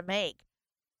decisions to make.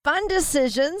 Fun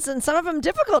decisions, and some of them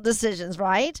difficult decisions,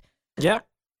 right? Yep.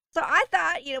 So I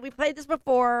thought, we played this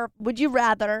before. Would you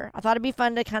rather? I thought it'd be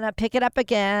fun to kind of pick it up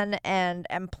again and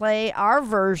play our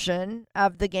version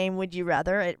of the game, Would You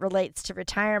Rather? It relates to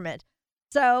retirement.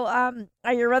 So,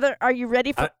 are you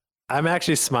ready for... I'm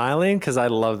actually smiling because I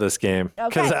love this game.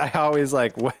 Because I always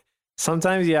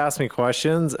sometimes you ask me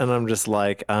questions and I'm just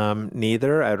like,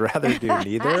 neither. I'd rather do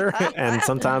neither. And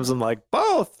sometimes I'm like,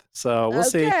 both. So we'll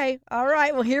see. Okay. All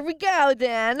right. Well, here we go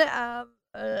then.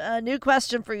 A new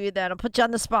question for you then. I'll put you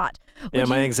on the spot.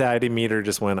 My anxiety meter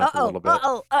just went up a little bit.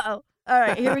 All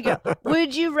right. Here we go.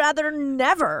 Would you rather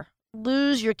never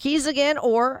lose your keys again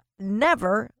or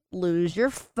never lose your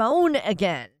phone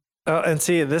again? And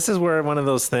see, this is where one of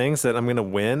those things that I'm going to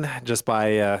win just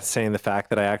by saying the fact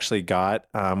that I actually got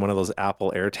one of those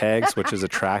Apple AirTags, which is a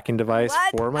tracking device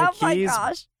for my keys. My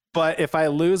gosh. But if I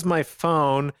lose my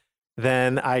phone,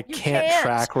 then I can't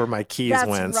track where my keys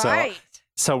went. Right.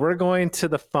 So we're going to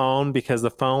the phone because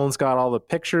the phone's got all the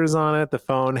pictures on it. The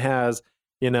phone has,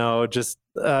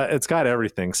 it's got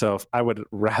everything. So I would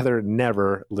rather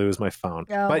never lose my phone.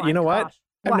 But you know what?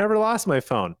 I've never lost my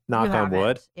phone. Knock on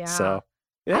wood. Yeah. So.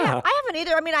 Yeah. I haven't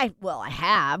either. I mean, I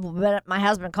have, but my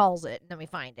husband calls it and then we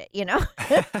find it,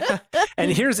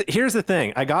 And here's the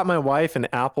thing. I got my wife an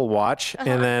Apple Watch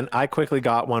and then I quickly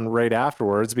got one right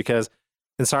afterwards because,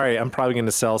 and sorry, I'm probably going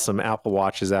to sell some Apple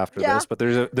Watches after this, but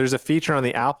there's a feature on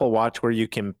the Apple Watch where you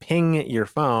can ping your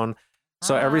phone.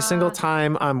 So every single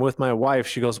time I'm with my wife,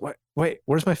 she goes, wait,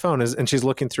 where's my phone? And she's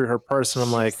looking through her purse and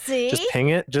I'm like, just ping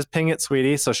it,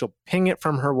 sweetie. So she'll ping it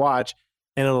from her watch.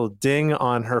 And it'll ding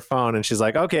on her phone, and she's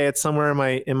like, "Okay, it's somewhere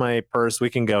in my purse. We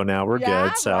can go now. We're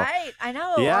good." So, right. I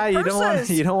know. Yeah, you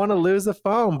don't want to lose the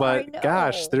phone, but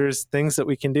gosh, there's things that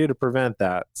we can do to prevent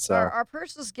that. So our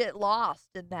purses get lost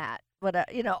in that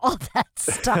all that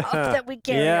stuff that we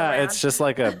carry around. It's just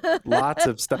like lots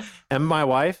of stuff. And my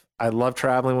wife, I love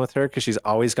traveling with her because she's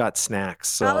always got snacks.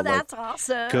 So that's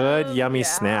awesome. Good, yummy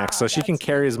snacks. So she can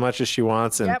carry as much as she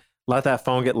wants and let that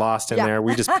phone get lost in there.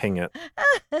 We just ping it.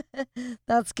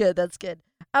 That's good. That's good.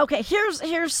 Okay,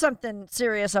 here's something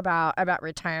serious about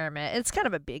retirement. It's kind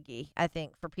of a biggie, I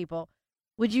think, for people.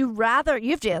 Would you rather,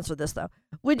 you have to answer this though,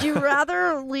 would you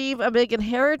rather leave a big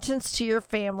inheritance to your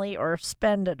family or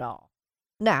spend it all?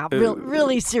 Now,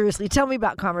 really seriously, tell me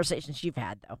about conversations you've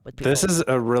had though with people. This is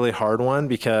a really hard one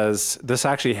because this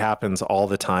actually happens all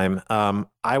the time.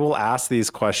 I will ask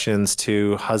these questions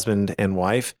to husband and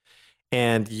wife.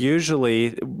 And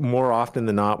usually, more often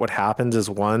than not, what happens is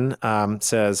one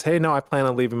says, hey, no, I plan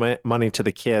on leaving my money to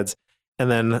the kids.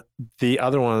 And then the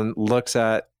other one looks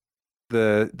at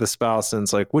the spouse and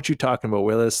it's like, what you talking about,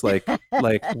 Willis? Like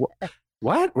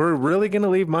what? We're really going to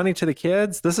leave money to the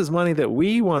kids? This is money that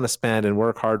we want to spend and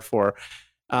work hard for.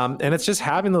 And it's just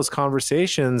having those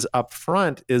conversations up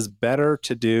front is better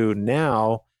to do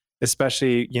now,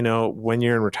 especially, when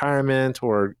you're in retirement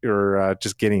or you're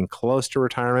just getting close to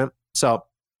retirement. So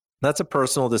that's a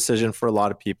personal decision for a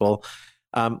lot of people.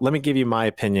 Let me give you my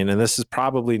opinion, and this is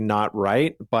probably not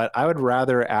right, but I would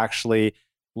rather actually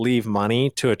leave money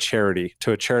to a charity,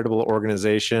 to a charitable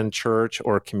organization, church,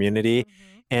 or community,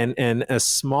 and a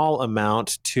small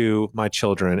amount to my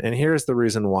children. And here's the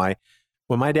reason why.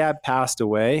 When my dad passed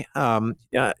away,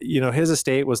 his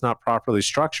estate was not properly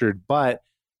structured, but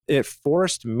it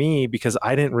forced me, because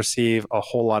I didn't receive a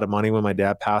whole lot of money when my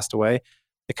dad passed away,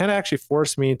 it kind of actually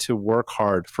forced me to work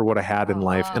hard for what I had in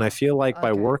life. And I feel like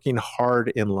by working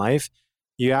hard in life,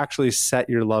 you actually set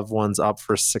your loved ones up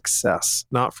for success,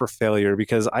 not for failure,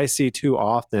 because I see too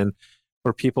often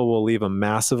where people will leave a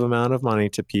massive amount of money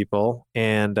to people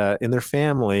and in their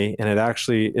family, and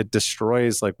it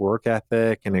destroys like work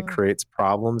ethic and it creates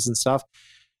problems and stuff.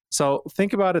 So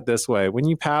think about it this way. When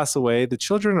you pass away, the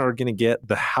children are going to get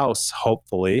the house,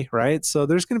 hopefully, right? So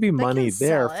there's going to be money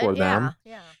there for them.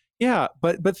 Yeah.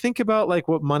 But think about like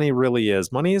what money really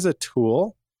is. Money is a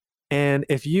tool. And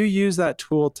if you use that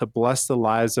tool to bless the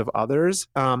lives of others,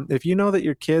 if you know that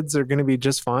your kids are going to be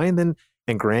just fine, then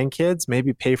and grandkids,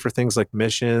 maybe pay for things like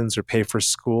missions or pay for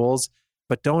schools,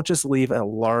 but don't just leave a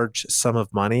large sum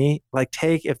of money. Like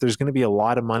if there's going to be a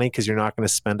lot of money because you're not going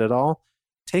to spend it all,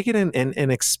 take it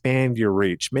and expand your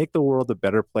reach. Make the world a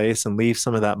better place and leave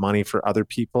some of that money for other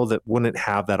people that wouldn't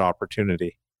have that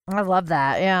opportunity. I love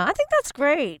that. Yeah, I think that's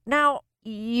great. Now,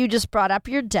 you just brought up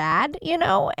your dad,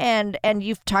 and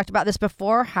you've talked about this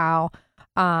before, how,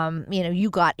 you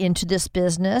got into this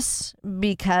business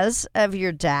because of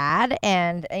your dad,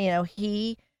 and,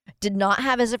 he did not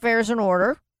have his affairs in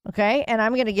order. Okay. And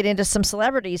I'm going to get into some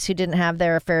celebrities who didn't have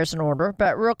their affairs in order,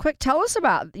 but real quick, tell us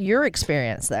about your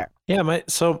experience there. Yeah. My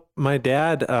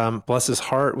dad, bless his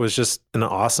heart, was just an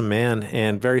awesome man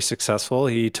and very successful.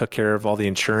 He took care of all the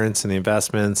insurance and the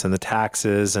investments and the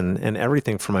taxes and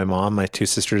everything for my mom, my two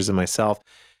sisters, and myself.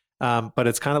 But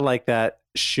it's kind of like that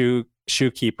shoe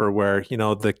keeper where,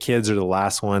 the kids are the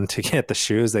last one to get the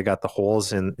shoes. They got the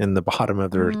holes in the bottom of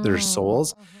their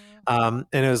soles. And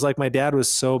it was like my dad was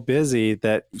so busy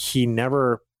that he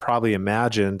never probably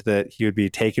imagined that he would be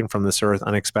taken from this earth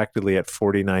unexpectedly at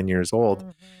 49 years old.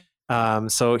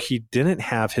 So he didn't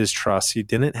have his trust. He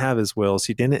didn't have his wills.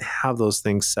 He didn't have those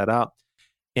things set up.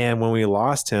 And when we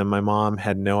lost him, my mom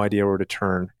had no idea where to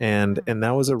turn. And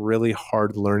that was a really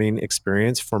hard learning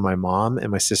experience for my mom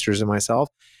and my sisters and myself.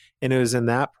 And it was in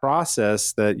that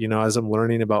process that, as I'm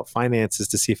learning about finances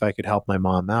to see if I could help my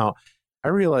mom out, I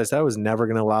realized I was never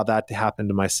going to allow that to happen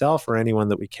to myself or anyone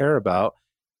that we care about.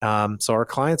 So our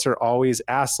clients are always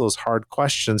asked those hard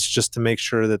questions just to make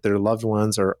sure that their loved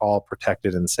ones are all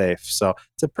protected and safe. So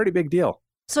it's a pretty big deal.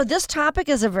 So this topic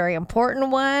is a very important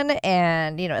one,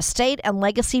 and, estate and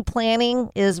legacy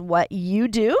planning is what you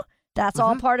do. That's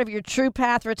all part of your True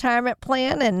Path retirement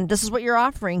plan, and this is what you're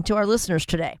offering to our listeners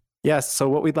today. Yes. So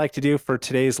what we'd like to do for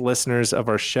today's listeners of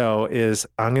our show is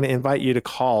I'm going to invite you to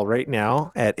call right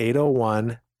now at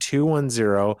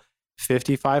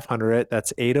 801-210-5500.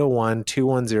 That's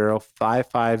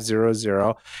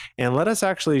 801-210-5500. And let us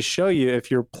actually show you if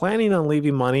you're planning on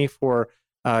leaving money for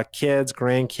kids,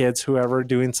 grandkids, whoever,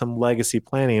 doing some legacy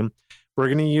planning. We're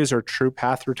going to use our True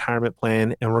Path retirement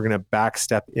plan, and we're going to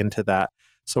backstep into that.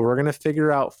 So we're going to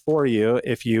figure out for you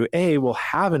if you, A, will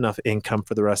have enough income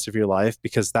for the rest of your life,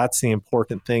 because that's the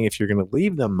important thing if you're going to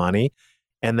leave them money.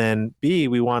 And then B,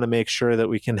 we want to make sure that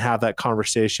we can have that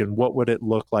conversation. What would it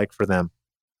look like for them?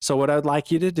 So what I'd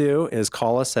like you to do is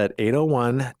call us at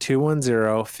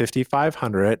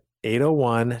 801-210-5500,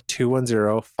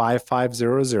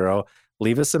 801-210-5500.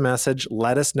 leave us a message.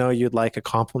 Let us know you'd like a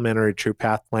complimentary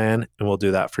TruePath plan, and we'll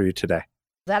do that for you today.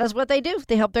 That is what they do.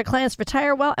 They help their clients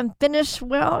retire well and finish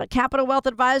well. Capital Wealth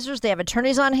Advisors, they have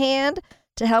attorneys on hand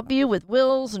to help you with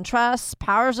wills and trusts,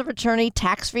 powers of attorney,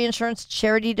 tax-free insurance,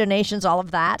 charity donations, all of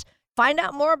that. Find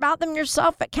out more about them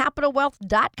yourself at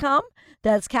capitalwealth.com.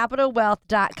 That's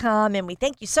capitalwealth.com. And we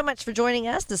thank you so much for joining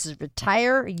us. This is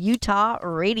Retire Utah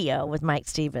Radio with Mike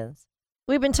Stevens.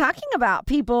 We've been talking about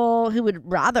people who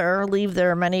would rather leave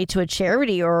their money to a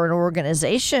charity or an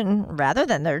organization rather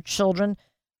than their children.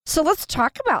 So let's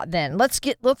talk about then. Let's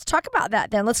talk about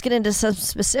that then. Let's get into some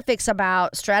specifics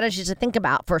about strategies to think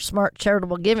about for smart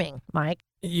charitable giving, Mike.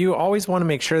 You always want to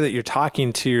make sure that you're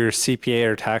talking to your CPA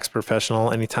or tax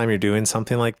professional anytime you're doing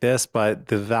something like this. But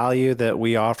the value that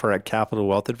we offer at Capital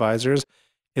Wealth Advisors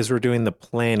is we're doing the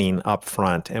planning up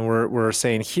front. And we're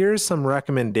saying, here's some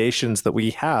recommendations that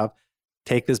we have.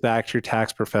 Take this back to your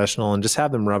tax professional and just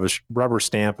have them rubber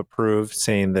stamp approve,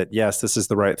 saying that, yes, this is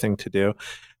the right thing to do.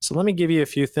 So let me give you a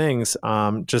few things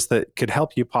just that could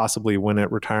help you possibly win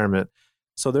at retirement.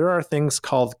 So there are things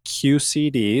called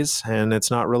QCDs, and it's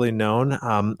not really known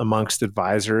amongst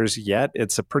advisors yet.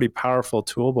 It's a pretty powerful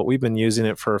tool, but we've been using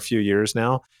it for a few years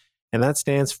now. And that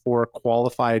stands for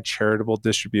Qualified Charitable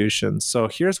Distributions. So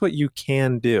here's what you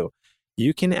can do.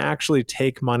 You can actually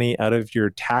take money out of your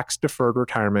tax-deferred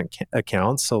retirement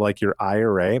accounts, so like your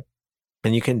IRA,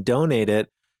 and you can donate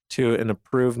it to an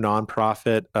approved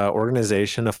nonprofit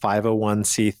organization, a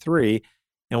 501c3.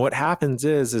 And what happens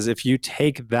is if you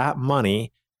take that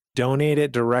money, donate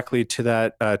it directly to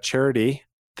that charity,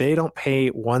 they don't pay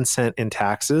 1 cent in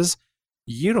taxes.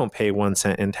 You don't pay 1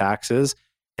 cent in taxes.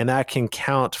 And that can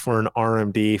count for an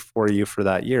RMD for you for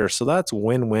that year. So that's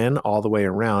win-win all the way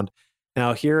around.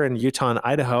 Now, here in Utah and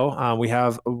Idaho, we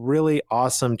have really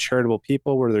awesome charitable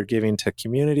people where they're giving to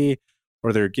community,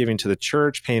 or they're giving to the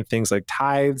church, paying things like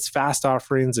tithes, fast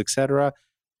offerings, etc.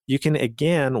 You can,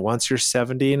 again, once you're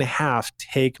 70 and a half,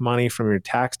 take money from your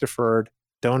tax deferred,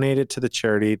 donate it to the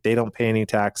charity. They don't pay any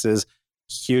taxes.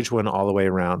 Huge win all the way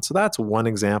around. So that's one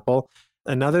example.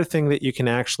 Another thing that you can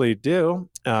actually do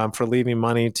for leaving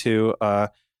money to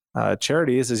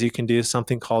charities is you can do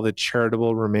something called a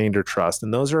charitable remainder trust.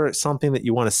 And those are something that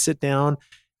you want to sit down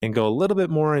and go a little bit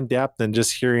more in depth than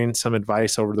just hearing some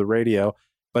advice over the radio.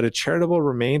 But a charitable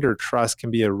remainder trust can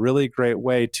be a really great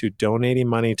way to donating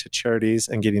money to charities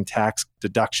and getting tax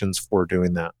deductions for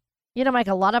doing that. You know, Mike,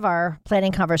 a lot of our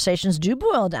planning conversations do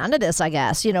boil down to this, I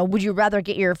guess. You know, would you rather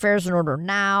get your affairs in order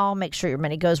now, make sure your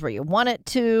money goes where you want it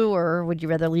to, or would you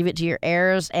rather leave it to your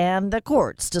heirs and the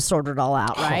courts to sort it all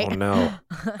out, right? Oh, no.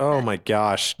 Oh, my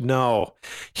gosh. No.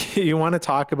 You want to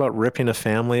talk about ripping a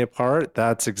family apart?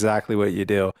 That's exactly what you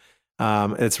do.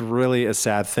 It's really a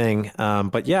sad thing.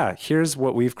 But yeah, here's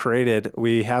what we've created.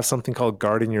 We have something called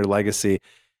Guarding Your Legacy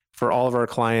for all of our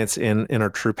clients in our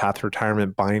TruePath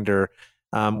Retirement Binder.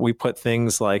 We put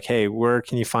things like, hey, where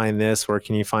can you find this? Where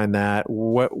can you find that?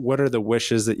 What are the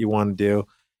wishes that you want to do?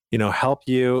 You know, help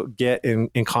you get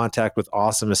in contact with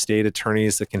awesome estate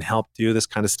attorneys that can help do this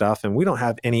kind of stuff. And we don't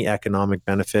have any economic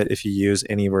benefit if you use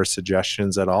any of our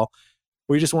suggestions at all.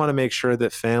 We just want to make sure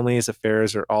that families'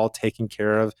 affairs are all taken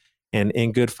care of and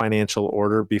in good financial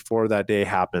order before that day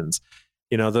happens.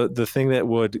 You know, the thing that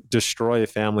would destroy a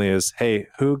family is, hey,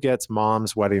 who gets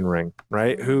mom's wedding ring,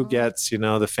 right? Mm-hmm. Who gets, you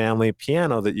know, the family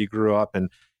piano that you grew up and,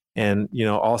 you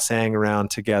know, all sang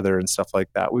around together and stuff like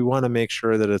that. We want to make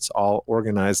sure that it's all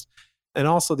organized. And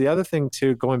also the other thing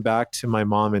too, going back to my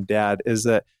mom and dad, is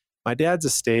that my dad's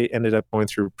estate ended up going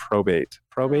through probate.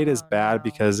 Probate is bad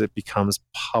because it becomes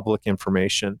public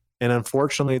information. And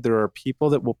unfortunately, there are people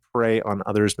that will prey on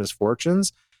others'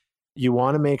 misfortunes. You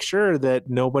want to make sure that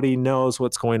nobody knows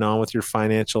what's going on with your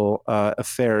financial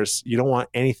affairs. You don't want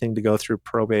anything to go through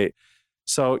probate.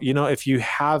 So, you know, if you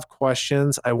have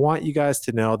questions, I want you guys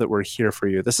to know that we're here for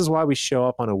you. This is why we show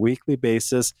up on a weekly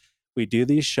basis. We do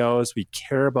these shows. We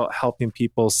care about helping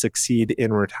people succeed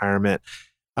in retirement.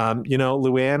 You know,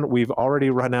 Luann, we've already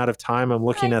run out of time. I'm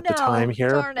looking at the time here.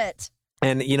 Darn it.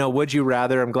 And, you know, would you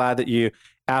rather? I'm glad that you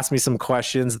asked me some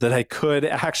questions that I could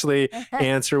actually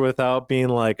answer without being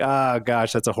like, oh,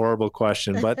 gosh, that's a horrible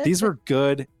question. But these were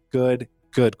good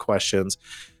questions.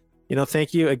 You know,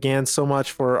 thank you again so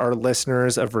much for our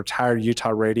listeners of Retired Utah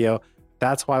Radio.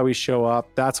 That's why we show up.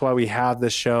 That's why we have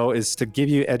this show, is to give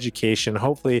you education.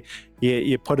 Hopefully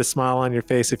you put a smile on your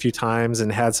face a few times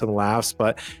and had some laughs.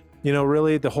 But, you know,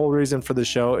 really the whole reason for the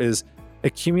show is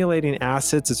accumulating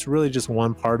assets. It's really just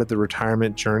one part of the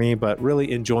retirement journey, but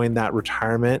really enjoying that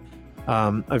retirement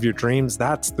of your dreams.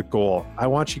 That's the goal. I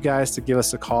want you guys to give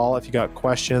us a call if you got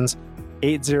questions,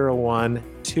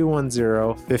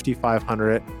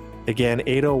 801-210-5500. Again,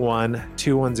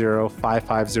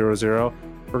 801-210-5500.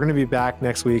 We're going to be back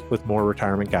next week with more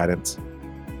retirement guidance.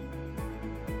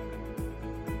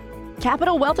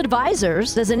 Capital Wealth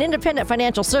Advisors is an independent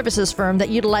financial services firm that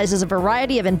utilizes a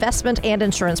variety of investment and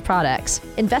insurance products.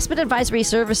 Investment advisory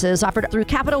services offered through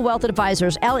Capital Wealth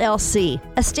Advisors, LLC,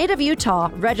 a state of Utah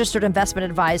registered investment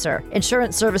advisor.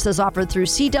 Insurance services offered through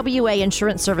CWA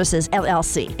Insurance Services,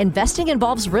 LLC. Investing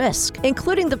involves risk,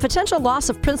 including the potential loss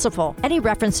of principal. Any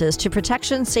references to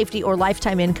protection, safety, or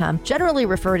lifetime income generally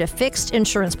refer to fixed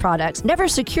insurance products, never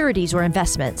securities or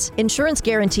investments. Insurance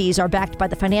guarantees are backed by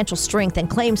the financial strength and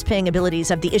claims-paying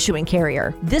abilities of the issuing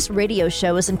carrier. This radio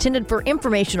show is intended for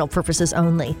informational purposes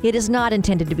only. It is not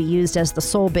intended to be used as the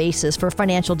sole basis for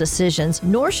financial decisions,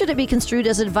 nor should it be construed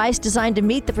as advice designed to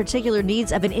meet the particular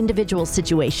needs of an individual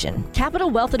situation. Capital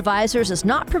Wealth Advisors is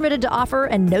not permitted to offer,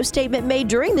 and no statement made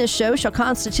during this show shall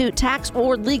constitute tax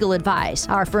or legal advice.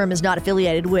 Our firm is not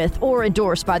affiliated with or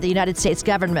endorsed by the United States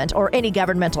government or any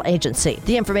governmental agency.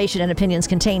 The information and opinions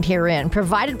contained herein,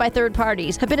 provided by third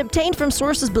parties, have been obtained from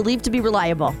sources believed to be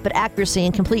reliable, but accuracy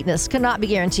and completeness cannot be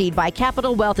guaranteed by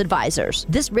Capital Wealth Advisors.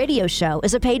 This radio show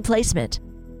is a paid placement.